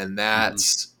Zelda, and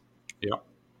that's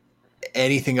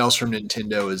anything else from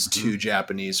Nintendo is too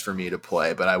Japanese for me to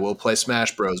play. But I will play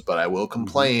Smash Bros. But I will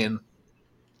complain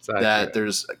that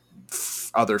there's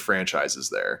other franchises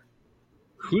there.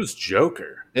 Who's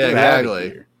Joker? Yeah, Get outta exactly.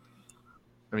 here.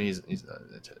 I mean, he's not a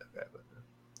Nintendo guy, but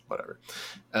whatever.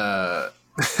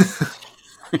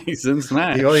 He's in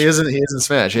Smash. He isn't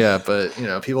Smash, yeah. But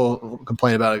people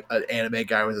complain about an anime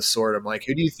guy with a sword. I'm like,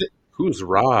 who do you think? Who's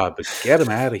Rob? Get him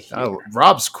out of here. Oh,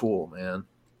 Rob's cool, man.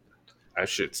 That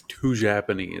shit's too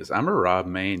Japanese. I'm a Rob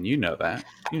main. You know that.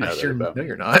 You know that about No, me.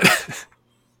 you're not.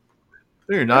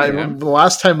 No, you're not. Yeah. The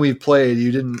last time we played,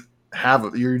 you didn't have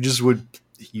it. You just would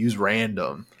use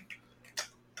random.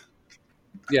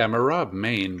 Yeah, I'm a Rob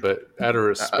main, but out of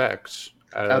respect,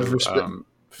 out of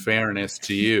fairness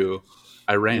to you,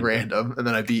 I Random, and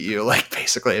then I beat you like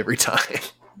basically every time.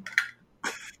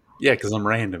 Yeah, because I'm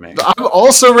randoming. I'm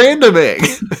also randoming.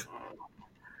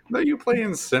 No, you play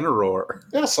Incineroar.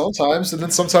 Yeah, sometimes, and then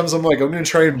sometimes I'm like, I'm going to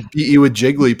try and beat you with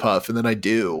Jigglypuff, and then I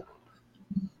do.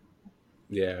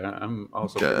 Yeah, I'm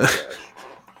also Yeah. pretty bad.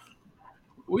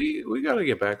 We got to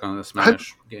get back on the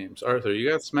Smash games. Arthur, you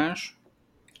got Smash?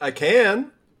 I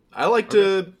can. I like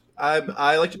to.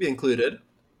 I like to be included.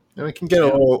 And we can get a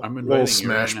Yeah, little, I'm little inviting you right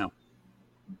Smash now.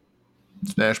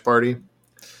 Smash party.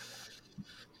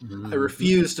 I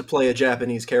refuse to play a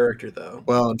Japanese character, though.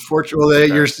 Well, unfortunately,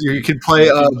 you can play,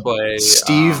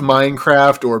 Steve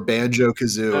Minecraft or Banjo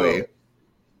Kazooie. No.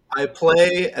 I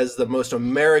play as the most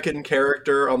American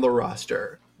character on the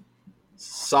roster,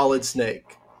 Solid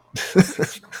Snake.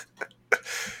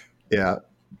 Yeah,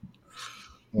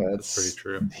 That's pretty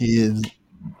true. He is.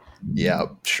 Yeah,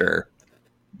 sure.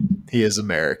 He is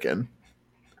American.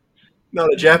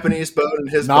 Not a Japanese bone in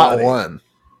his Not body. one.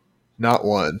 Not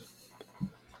one.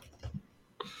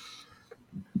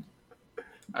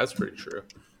 That's pretty true.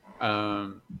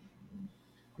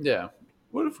 Yeah.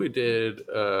 What if we did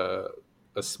a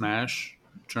Smash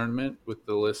tournament with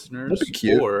the listeners That'd be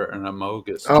cute. or an Among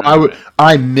Us Oh,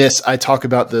 tournament? I talk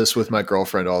about this with my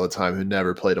girlfriend all the time who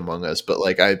never played Among Us, but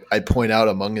like I point out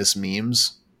Among Us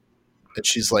memes and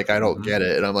she's like, I don't get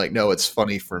it. And I'm like, no, it's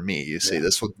funny for me. You see,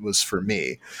 this one was for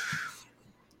me.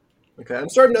 Okay, I'm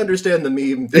starting to understand the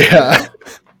meme thing.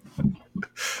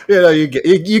 Yeah. You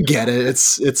get it.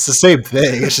 It's the same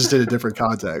thing. It's just in a different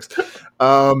context.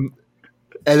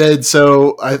 And then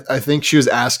so I think she was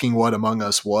asking what Among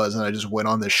Us was, and I just went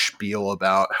on this spiel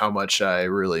about how much I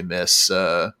really miss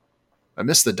the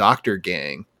Doctor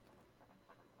Gang.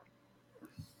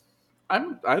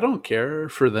 I don't care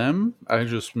for them. I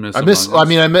just miss. I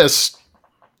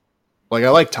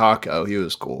like Taco. He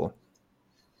was cool,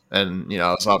 and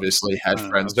I was obviously had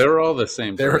friends. They were all the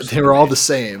same. They were all the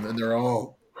same, and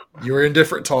you were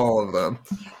indifferent to all of them.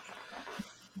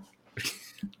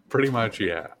 Pretty much,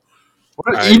 yeah.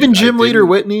 Even Gym Leader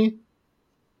Whitney?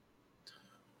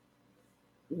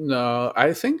 No,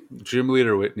 I think Gym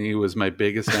Leader Whitney was my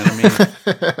biggest enemy.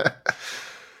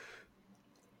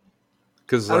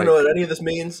 Because I don't know what any of this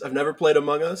means. I've never played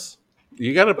Among Us.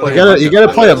 You got to play. You got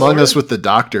to play Among Us with the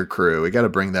Doctor crew. We got to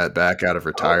bring that back out of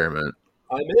retirement.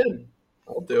 I'm in.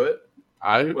 I'll do it.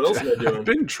 What else am I doing? I've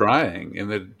been trying in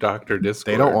the Doctor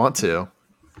Discord. They don't want to.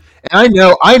 And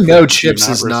I know Chips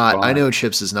is not. respond. I know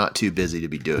Chips is not too busy to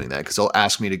be doing that because he'll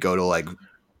ask me to go to like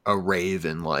a rave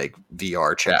and like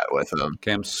VR chat with him.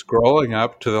 Okay, I'm scrolling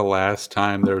up to the last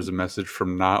time there was a message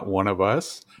from not one of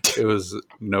us. It was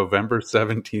November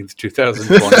 17th,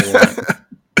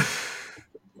 2021.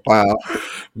 Wow.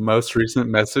 Most recent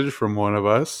message from one of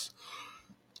us,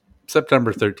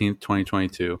 September 13th,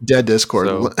 2022. Dead Discord.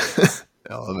 So-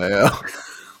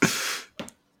 LMAO.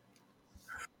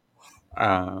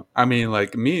 I mean,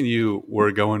 like, me and you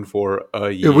were going for a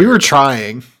year. Yeah, we were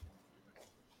trying.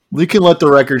 We can let the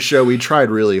record show we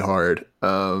tried really hard.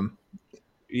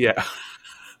 Yeah.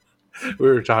 We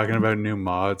were talking about new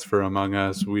mods for Among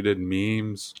Us. We did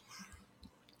memes.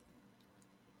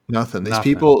 Nothing. These Nothing.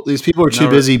 people are too No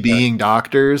busy respect. being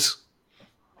doctors.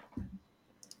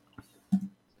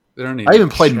 They don't need I even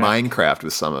to played check. Minecraft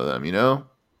with some of them,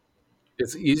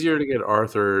 It's easier to get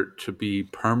Arthur to be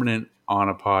permanent on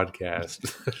a podcast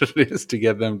than it is to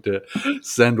get them to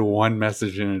send one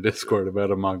message in a Discord about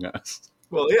Among Us.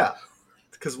 Well, yeah,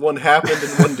 because one happened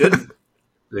and one didn't.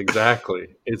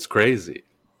 Exactly. It's crazy.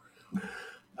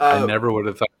 I never would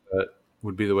have thought that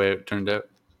would be the way it turned out.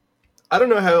 I don't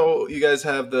know how you guys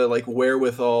have the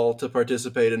wherewithal to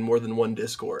participate in more than one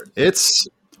Discord.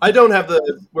 I don't have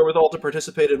the wherewithal to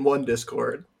participate in one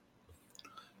Discord.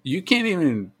 You can't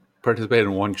even participate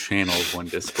in one channel of one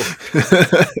Discord.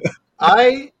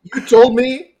 You told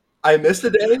me I missed a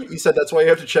day. You said that's why you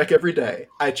have to check every day.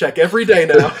 I check every day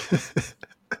now.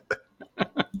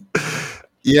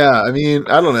 Yeah, I mean,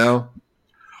 I don't know.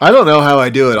 I don't know how I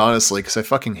do it, honestly, because I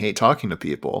fucking hate talking to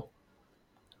people.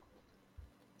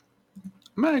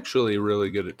 I'm actually really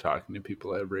good at talking to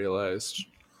people, I've realized.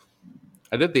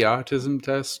 I did the autism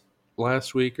test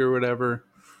last week or whatever.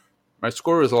 My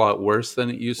score was a lot worse than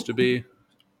it used to be,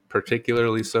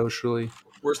 particularly socially.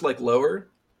 Worse, like lower?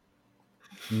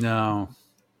 No,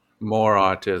 more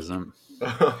autism.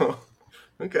 Oh,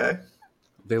 okay.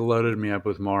 They loaded me up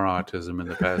with more autism in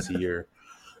the past year.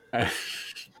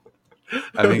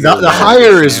 I think The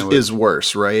higher is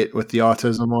worse, right? With the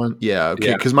autism one? Yeah,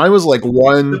 okay. Because mine was like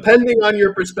one. Depending on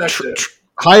your perspective.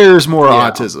 Higher is more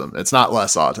autism. It's not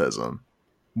less autism.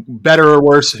 Better or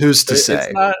worse, who's to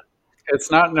say?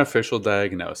 It's not an official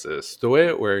diagnosis. The way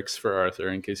it works for Arthur,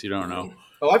 in case you don't know.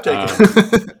 Oh, I've taken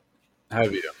it.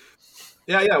 Have you?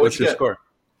 Yeah. What's your score?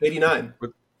 89.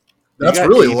 That's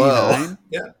really low.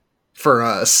 Yeah. For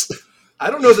us. I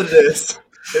don't know that it is.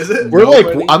 Is it?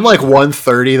 I'm like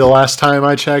 130 the last time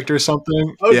I checked or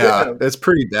something. Oh, yeah, damn. it's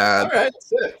pretty bad. All right,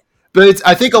 sick. But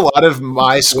I think a lot of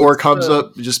my score comes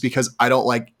up just because I don't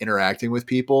like interacting with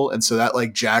people, and so that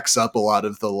like jacks up a lot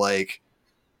of the like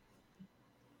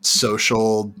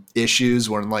social issues.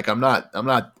 When like I'm not a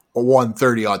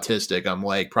 130 autistic. I'm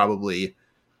like probably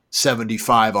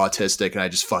 75 autistic, and I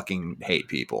just fucking hate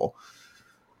people.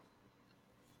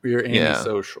 You're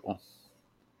antisocial.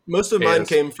 Most of mine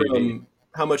came from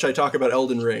how much I talk about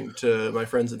Elden Ring to my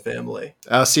friends and family.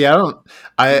 See, I don't.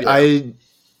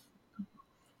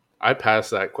 I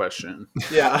passed that question.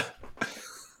 Yeah.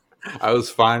 I was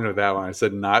fine with that one. I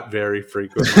said not very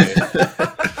frequently.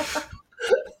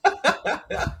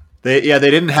 They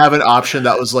didn't have an option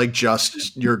that was like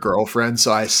just your girlfriend,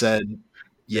 so I said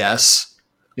yes.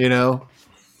 You know,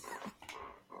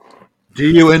 do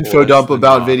you info dump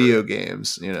about video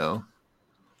games? You know,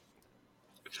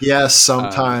 yes,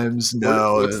 sometimes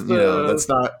no. That's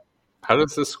not. How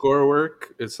does the score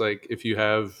work? It's like if you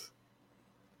have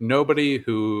nobody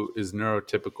who is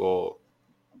neurotypical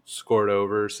scored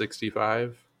over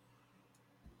 65.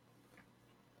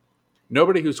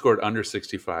 Nobody who scored under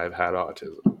 65 had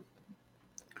autism.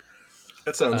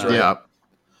 That sounds right. Yeah.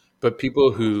 But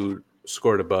people who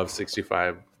scored above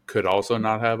 65 could also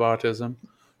not have autism.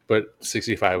 But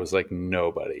 65 was like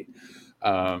nobody.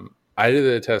 I did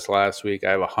the test last week.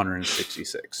 I have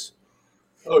 166.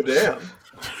 Oh, damn.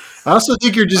 I also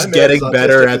think you're just getting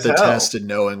better at the test and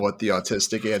knowing what the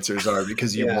autistic answers are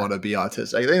because you want to be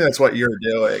autistic. I think that's what you're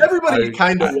doing. Everybody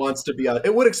kind of wants to be autistic.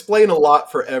 It would explain a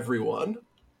lot for everyone.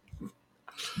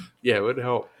 Yeah, it would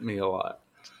help me a lot.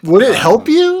 Would it help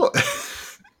you?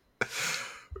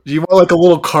 Do you want like a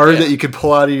little card that you could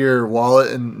pull out of your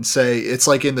wallet and say it's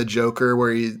like in the Joker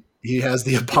where he has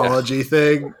the apology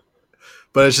thing,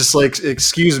 but it's just like,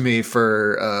 excuse me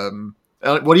for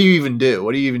what do you even do?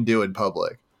 What do you even do in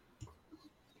public?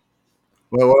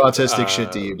 What autistic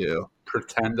shit do you do?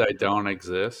 Pretend I don't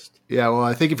exist. Yeah, well,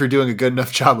 I think if you're doing a good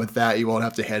enough job with that, you won't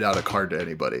have to hand out a card to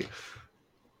anybody.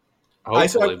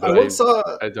 Hopefully,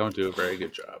 I don't do a very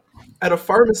good job. At a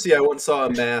pharmacy, I once saw a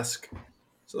mask.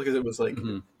 So because it was like,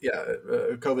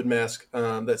 a COVID mask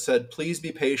that said, "Please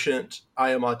be patient.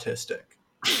 I am autistic,"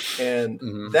 and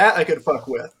that I could fuck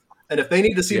with. And if they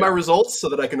need to see my results so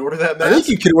that I can order that mask, I think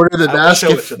you can order the mask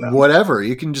if whatever.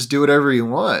 You can just do whatever you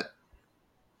want.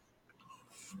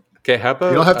 Okay, how about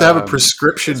you don't have to have a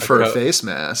prescription for a face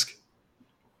mask?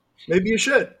 Maybe you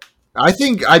should. I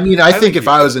think if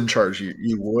I was in charge,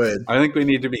 you would. I think we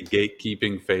need to be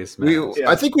gatekeeping face masks.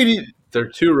 I think we need. They're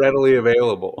too readily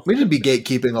available. We need to be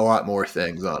gatekeeping a lot more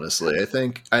things, honestly. I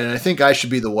think I should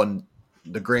be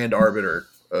the grand arbiter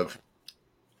of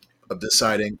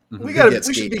deciding we should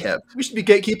be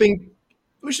gatekeeping.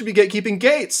 We should be gatekeeping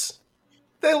gates.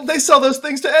 They sell those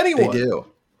things to anyone. They do.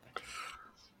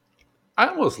 I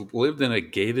almost lived in a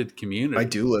gated community. I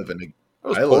do live in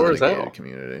a gated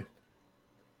community.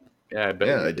 Yeah, I bet.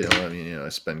 Yeah, I do. I mean, I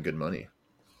spend good money.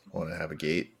 I want to have a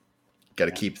gate. Got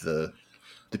to keep the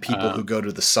people who go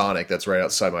to the Sonic that's right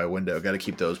outside my window. Got to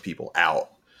keep those people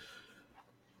out.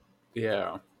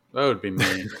 Yeah, that would be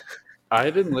mean. I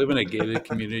didn't live in a gated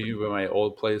community, but my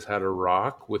old place had a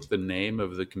rock with the name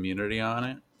of the community on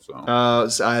it. So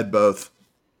I had both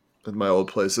with my old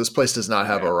place. This place does not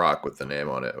have a rock with the name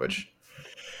on it, which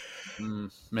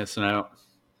missing out.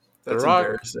 That's the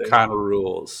rock kind of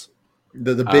rules.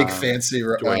 The big fancy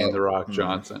Dwayne the Rock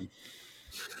Johnson.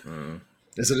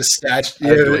 Is it a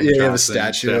statue? You have a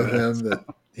statue of him that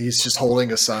he's just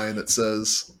holding a sign that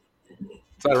says.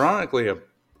 It's ironically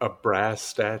a brass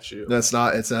statue. It's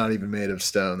not even made of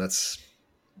stone. That's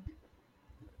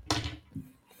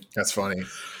funny.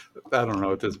 I don't know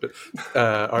what this, but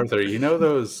Arthur, you know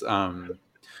those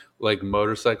like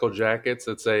motorcycle jackets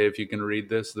that say if you can read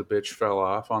this, the bitch fell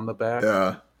off on the back?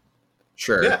 Yeah.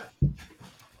 Sure. Yeah.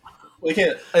 We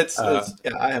can't. It's yeah.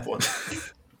 I have one.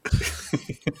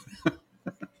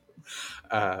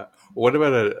 What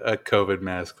about a COVID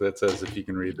mask that says if you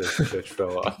can read this, bitch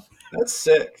fell off? That's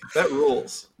sick. That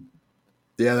rules.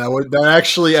 Yeah, that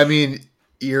actually. I mean,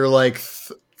 you're like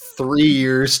 3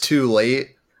 years too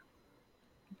late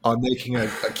on making a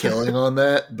killing on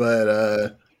that,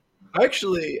 but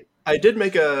actually, I did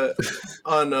make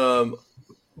on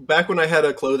back when I had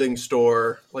a clothing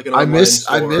store, like an online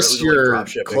store. I missed your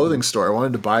clothing store. I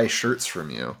wanted to buy shirts from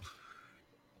you.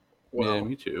 Well, yeah,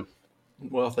 me too.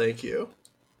 Well, thank you.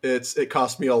 It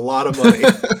cost me a lot of money.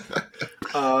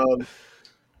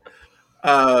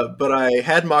 But I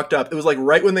had mocked up. It was like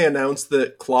right when they announced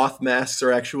that cloth masks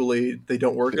are actually, they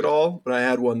don't work at all. But I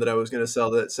had one that I was going to sell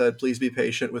that said, "Please be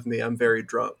patient with me. I'm very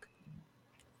drunk."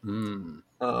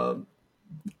 But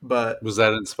was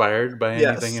that inspired by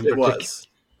anything in particular? It was.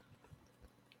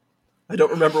 I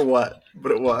don't remember what,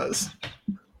 but it was.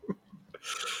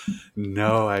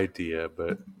 No idea,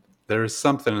 but there was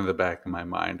something in the back of my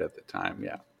mind at the time.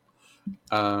 Yeah.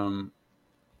 I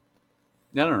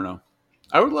don't know.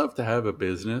 I would love to have a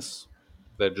business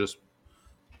that just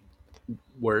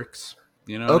works.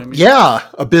 You know what I mean? Yeah,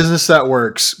 a business that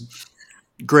works.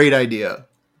 Great idea.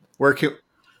 Works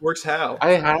how?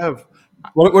 I have.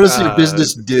 What does your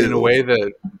business do? In a way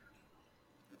that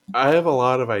I have a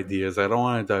lot of ideas. I don't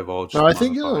want to divulge. No, I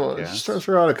think just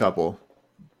throw out a couple.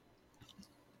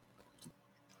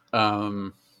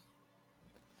 All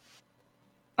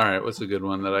right, what's a good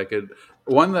one that I could?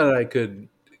 One that I could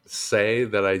say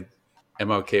that I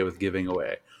am okay with giving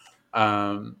away.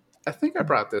 I think I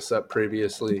brought this up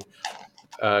previously.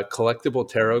 Collectible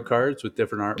tarot cards with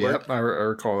different artwork. Yep, I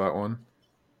recall that one.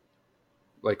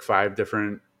 Like 5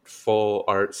 different full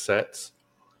art sets.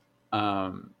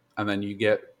 And then you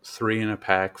get 3 in a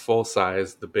pack, full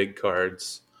size, the big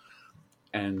cards.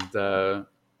 And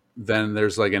then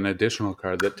there's like an additional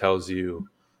card that tells you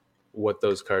what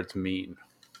those cards mean.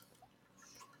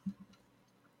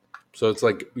 So it's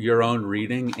like your own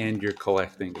reading and you're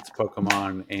collecting. It's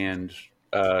Pokemon and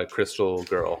Crystal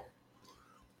Girl.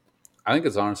 I think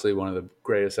it's honestly one of the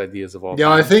greatest ideas of all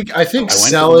time. I think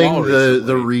selling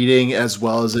the reading as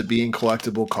well as it being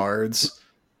collectible cards.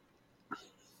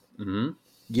 Mm-hmm.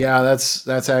 Yeah,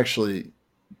 that's actually,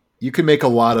 you can make a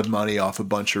lot of money off a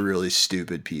bunch of really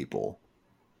stupid people.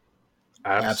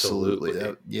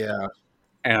 Absolutely. Yeah.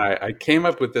 And I came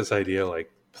up with this idea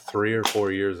like 3 or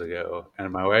 4 years ago, and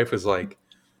my wife was like,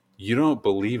 "You don't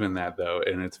believe in that though,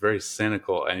 and it's very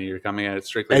cynical, and you're coming at it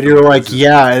strictly." And you're like,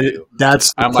 "Yeah,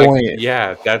 that's the point." Like,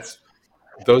 yeah,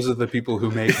 those are the people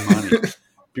who make money.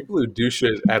 People who do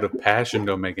shit out of passion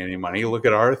don't make any money. Look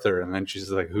at Arthur, and then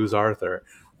she's like, "Who's Arthur?"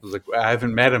 I was like, "I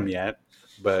haven't met him yet,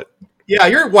 but yeah,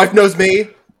 your wife knows me."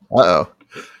 Uh-oh.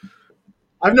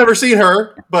 I've never seen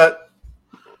her, but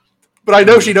I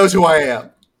know she knows who I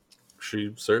am.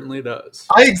 She certainly does.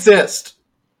 I exist.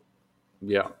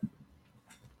 Yeah.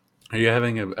 Are you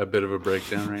having a bit of a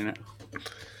breakdown right now? Do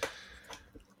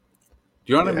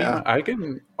you want to meet?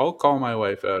 I'll call my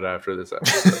wife out after this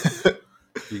episode.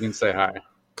 You can say hi.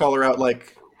 Call her out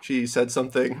like she said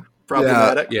something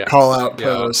problematic. Yeah. Call out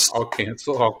post. I'll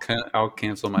cancel. I'll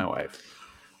cancel my wife.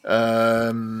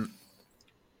 Have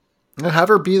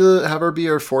her be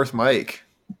our fourth mic.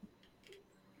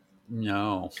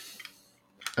 No.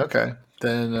 Okay,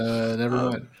 then never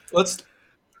mind. Let's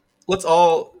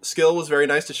all. Skill was very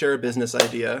nice to share a business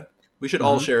idea. We should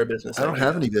all share a business idea. I don't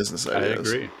have any business ideas. I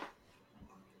agree.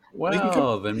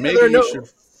 Well, then maybe you should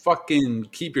fucking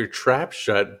keep your trap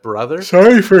shut, brother.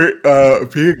 Sorry for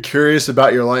being curious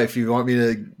about your life. You want me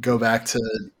to go back to...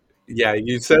 Yeah,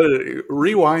 you said it.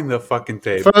 Rewind the fucking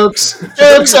tape. Folks,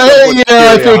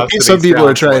 I think some people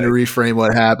are trying to reframe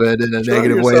what happened in a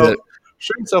negative way that...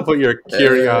 Show yourself what your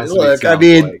curiosity look, I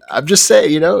mean, I'm just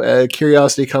saying,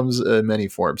 curiosity comes in many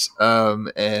forms.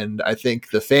 And I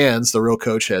think the fans, the real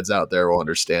coach heads out there will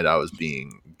understand I was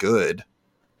being good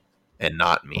and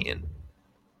not mean.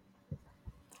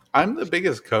 I'm the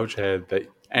biggest coach head that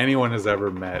anyone has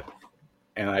ever met.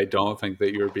 And I don't think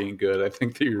that you're being good. I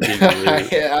think that you're being rude.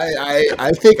 I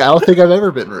don't think I've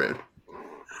ever been rude.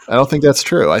 I don't think that's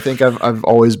true. I think I've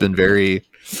always been very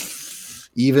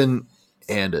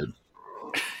even-handed.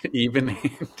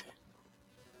 Even-handed.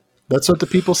 That's what the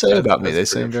people say about me. They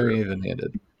say I'm very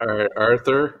even-handed. All right,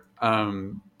 Arthur.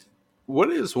 What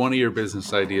is one of your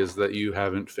business ideas that you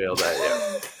haven't failed at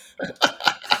yet?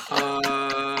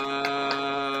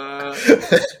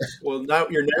 Well, now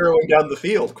you're narrowing down the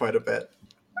field quite a bit.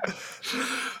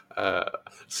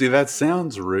 See, that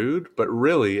sounds rude, but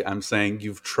really, I'm saying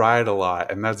you've tried a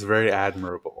lot, and that's very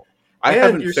admirable. I And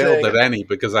haven't you're failed saying- at any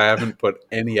because I haven't put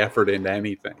any effort into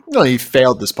anything. No, you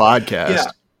failed this podcast.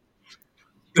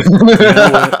 Yeah. You know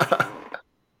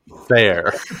what?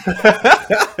 Fair.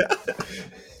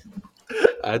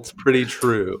 That's pretty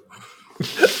true.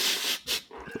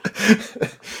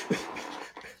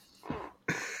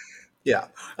 Yeah.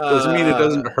 Doesn't mean it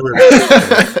doesn't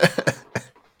hurt.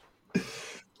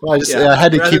 Well, Yeah, I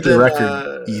had to rather keep the than,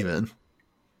 record even.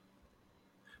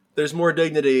 There's more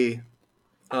dignity,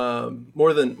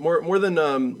 more than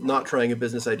not trying a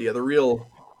business idea. The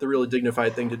really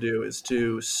dignified thing to do is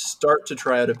to start to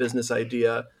try out a business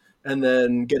idea and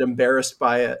then get embarrassed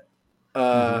by it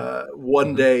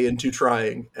one day into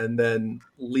trying, and then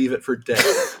leave it for dead.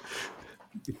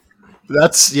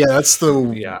 That's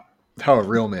how a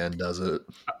real man does it.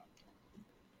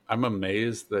 I'm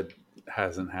amazed that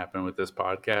hasn't happened with this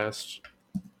podcast.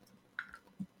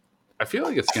 I feel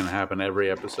like it's going to happen every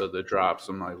episode that drops.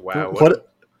 I'm like, wow, what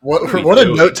a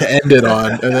note to end it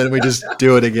on, and then we just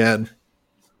do it again.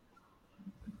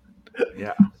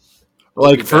 Yeah.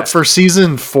 Like for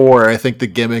season 4, I think the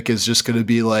gimmick is just going to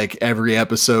be like every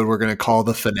episode we're going to call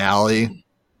the finale,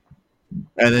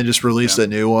 and then just release a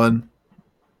new one.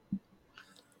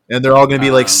 And they're all going to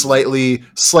be like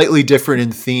slightly different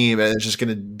in theme, and it's just going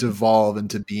to devolve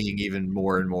into being even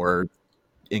more and more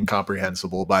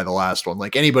incomprehensible by the last one.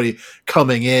 Like anybody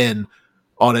coming in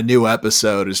on a new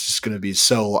episode is just going to be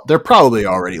they're probably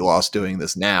already lost doing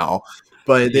this now,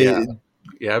 but yeah,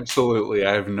 absolutely.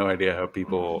 I have no idea how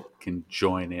people can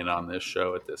join in on this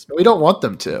show at this point. We don't want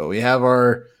them to. We have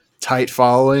our tight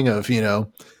following of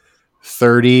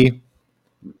 30,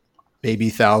 maybe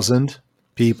 1,000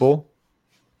 people.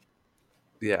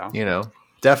 Yeah.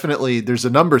 Definitely there's a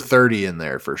number 30 in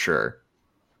there for sure.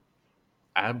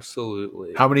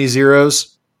 Absolutely. How many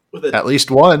zeros? At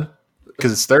least one,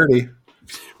 because it's 30.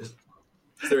 Is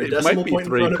there a it decimal might be point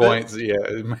 3 in front points. of it? Yeah,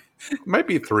 it might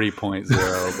be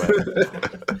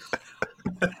 3.0,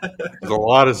 but there's a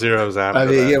lot of zeros after I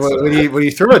mean, that. When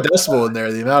you throw a decimal in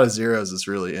there, the amount of zeros is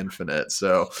really infinite.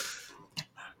 So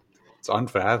it's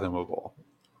unfathomable.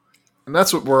 And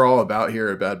that's what we're all about here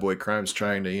at Bad Boy Crimes,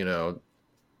 trying to,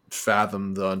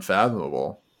 fathom the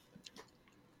unfathomable.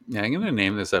 Yeah, I'm going to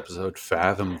name this episode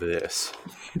Fathom This.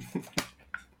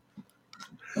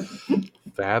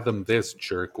 Fathom This,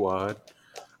 jerkwad.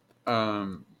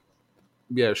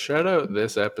 Yeah, shout out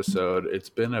this episode. It's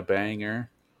been a banger.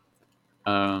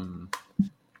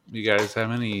 You guys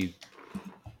have any...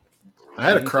 I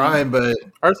had a crime, but...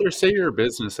 Arthur, say your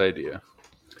business idea.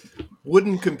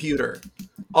 Wooden computer.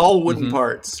 All wooden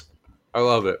parts. I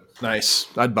love it. Nice.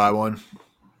 I'd buy one.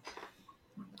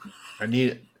 I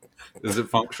need it. Is it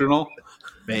functional?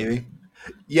 Maybe.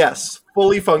 Yes,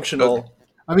 fully functional. Okay.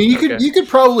 I mean, you could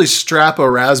probably strap a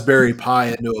Raspberry Pi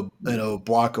into a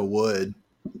block of wood,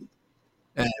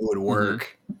 and it would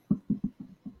work. If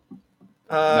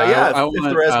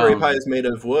the Raspberry Pi is made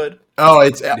of wood. Oh,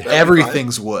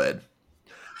 everything's wood.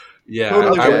 Yeah,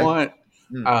 Totally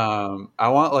I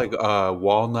want like a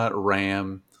walnut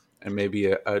RAM and maybe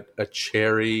a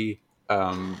cherry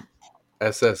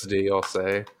SSD. I'll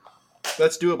say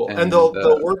that's doable, and they'll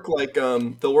work like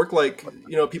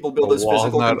people build those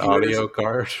physical walnut computers. audio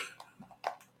card.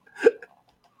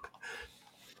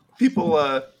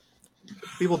 People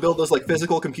build those like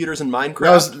physical computers in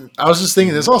Minecraft. I was just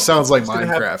thinking, this all sounds like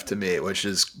Minecraft to me, which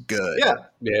is good.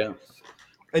 Yeah,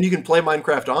 and you can play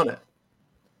Minecraft on it.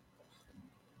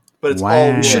 But it's Wow. all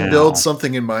You wood. should build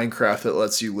something in Minecraft that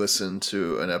lets you listen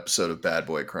to an episode of Bad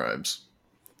Boy Crimes.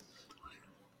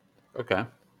 okay.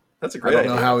 That's a I great don't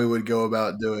idea. know how we would go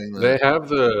about doing that. They have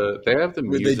the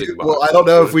music. Box. Well, I don't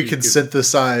know if we You could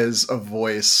synthesize a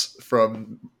voice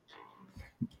from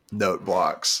note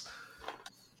blocks.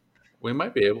 We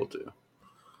might be able to.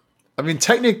 I mean, If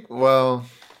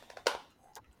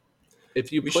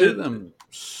you We play should- them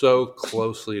so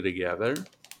closely together,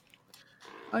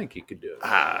 I think you could do it.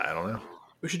 I don't know.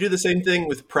 We should do the same thing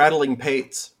with prattling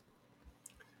pates.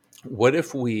 What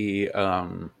if we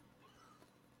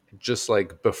just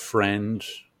like befriend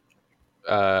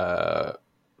Bill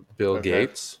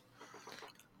Gates,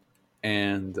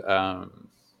 and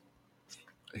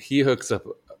he hooks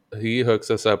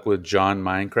us up with John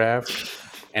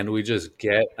Minecraft, and we just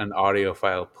get an audio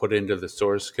file put into the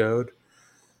source code.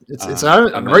 It's and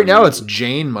right then now. you- It's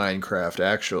Jane Minecraft,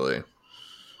 actually.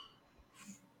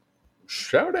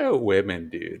 Shout out women,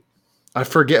 dude. I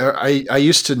forget. I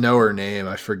used to know her name.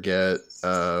 I forget. It's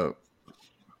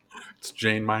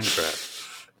Jane Minecraft.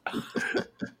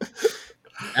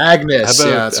 Agnes. How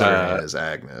about, Yeah, that's her name is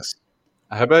Agnes.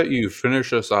 How about you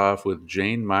finish us off with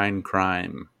Jane Mine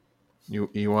Crime, You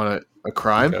want a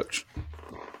crime? Coach?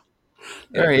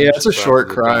 All right, yeah, it's a short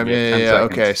crime. Yeah.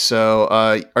 Okay, so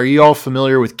are you all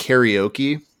familiar with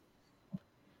karaoke?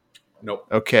 Nope.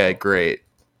 Okay, great.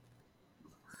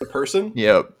 The person?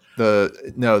 Yep.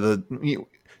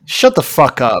 Shut the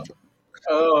fuck up.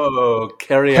 Oh,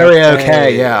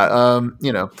 Karaoke.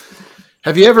 Yeah.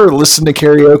 Have you ever listened to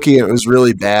karaoke and it was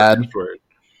really bad?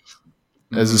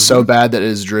 Is it so bad that it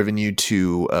has driven you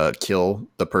to kill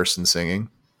the person singing?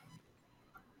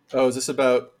 Oh, is this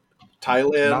about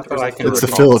Thailand? It's the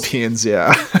Philippines,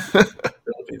 yeah.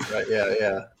 Philippines, right?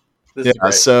 Yeah.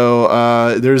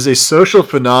 So there's a social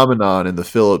phenomenon in the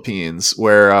Philippines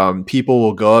where people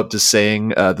will go up to sing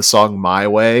the song "My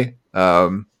Way."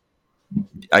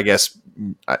 I guess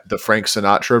the Frank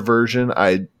Sinatra version.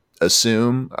 I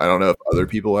assume. I don't know if other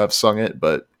people have sung it,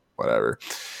 but whatever.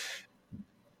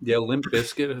 Yeah, Limp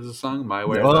Bizkit has a song "My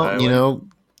Way." Well,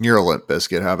 you're a Limp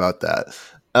Bizkit. How about that?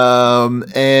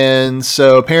 And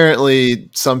so apparently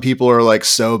some people are like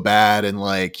so bad and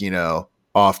like,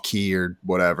 off key or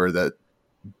whatever that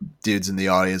dudes in the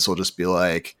audience will just be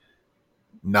like,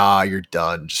 nah, you're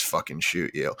done. Just fucking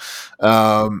shoot you.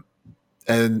 And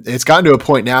it's gotten to a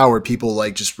point now where people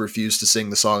like just refuse to sing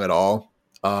the song at all.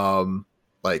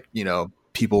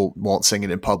 People won't sing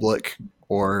it in public,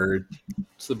 or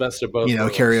it's the best of both.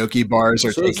 Karaoke bars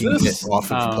are taking it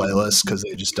off of playlists because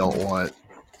they just don't want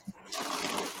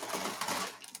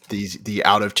the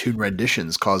out of tune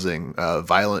renditions causing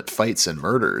violent fights and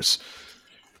murders.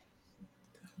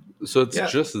 So it's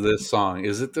just this song.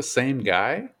 Is it the same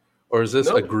guy, or is this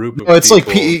a group of? It's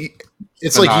people?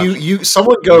 It's like you.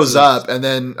 Someone goes up, and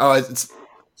then it's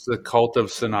the cult of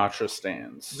Sinatra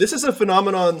stands. This is a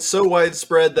phenomenon so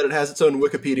widespread that it has its own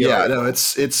Wikipedia. Yeah, no,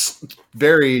 it's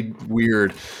very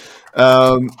weird.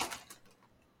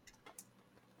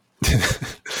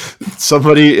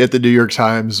 Somebody at the New York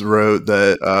Times wrote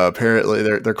that apparently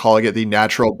they're calling it the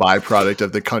natural byproduct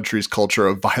of the country's culture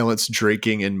of violence,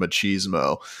 drinking, and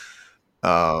machismo.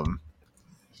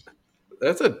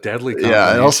 That's a deadly combination.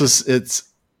 Yeah, and also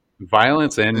it's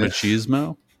violence and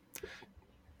machismo.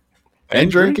 And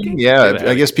drinking? Yeah,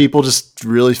 I guess people just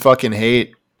really fucking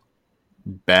hate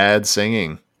bad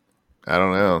singing. I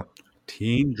don't know.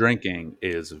 Teen drinking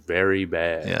is very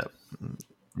bad.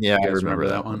 Yeah, I remember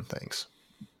that one. Thanks.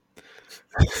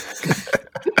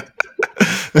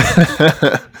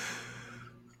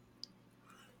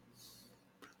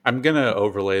 I'm going to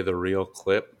overlay the real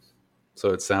clip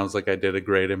so it sounds like I did a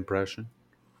great impression.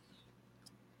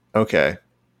 Okay.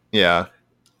 Yeah.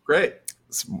 Great.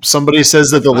 Somebody says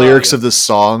that the lyrics of the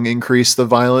song increase the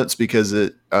violence because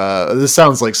this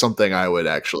sounds like something I would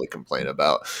actually complain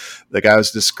about. The guy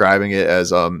was describing it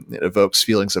as it evokes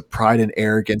feelings of pride and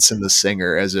arrogance in the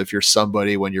singer, as if you're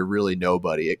somebody when you're really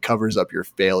nobody. It covers up your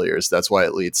failures. That's why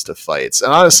it leads to fights.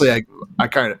 And honestly, I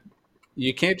kind of...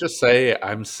 You can't just say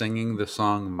I'm singing the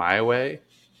song my way.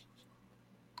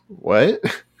 What?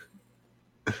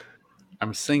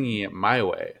 I'm singing it my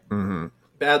way. Mm-hmm.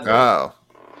 Badly. Oh.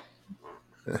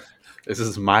 This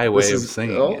is my way of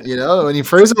singing it. When you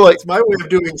phrase it like... It's my way of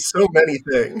doing so many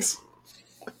things.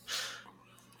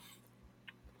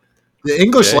 The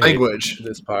English language.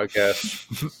 This podcast.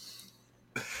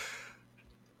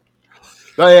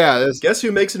 Oh, yeah. Guess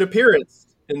who makes an appearance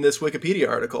in this Wikipedia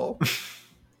article?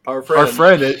 Our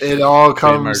friend. It all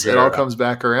comes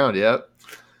back around. Yep.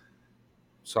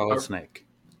 Solid Snake.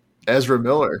 Ezra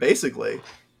Miller. Basically.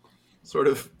 Sort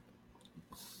of.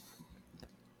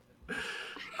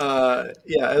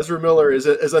 Ezra Miller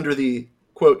is under the,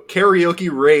 quote, karaoke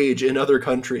rage in other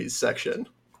countries section.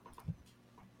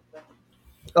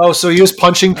 Oh, so he was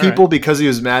punching people because he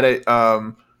was mad at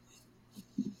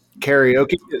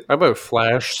karaoke? How about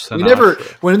Flash Sinatra?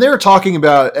 When they were talking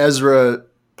about Ezra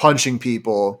punching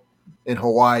people in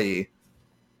Hawaii,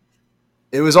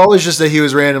 it was always just that he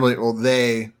was randomly,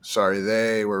 they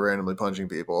were randomly punching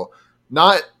people.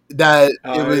 Not that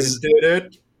it was... did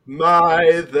it.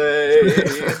 They.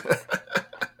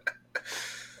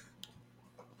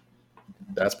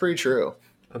 That's pretty true.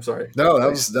 I'm sorry. No,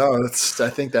 that's. I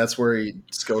think that's where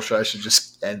Skillshy should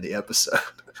just end the episode.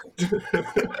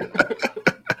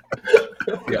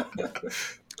 Yeah.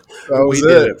 That was we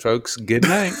did it, folks. Good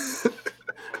night.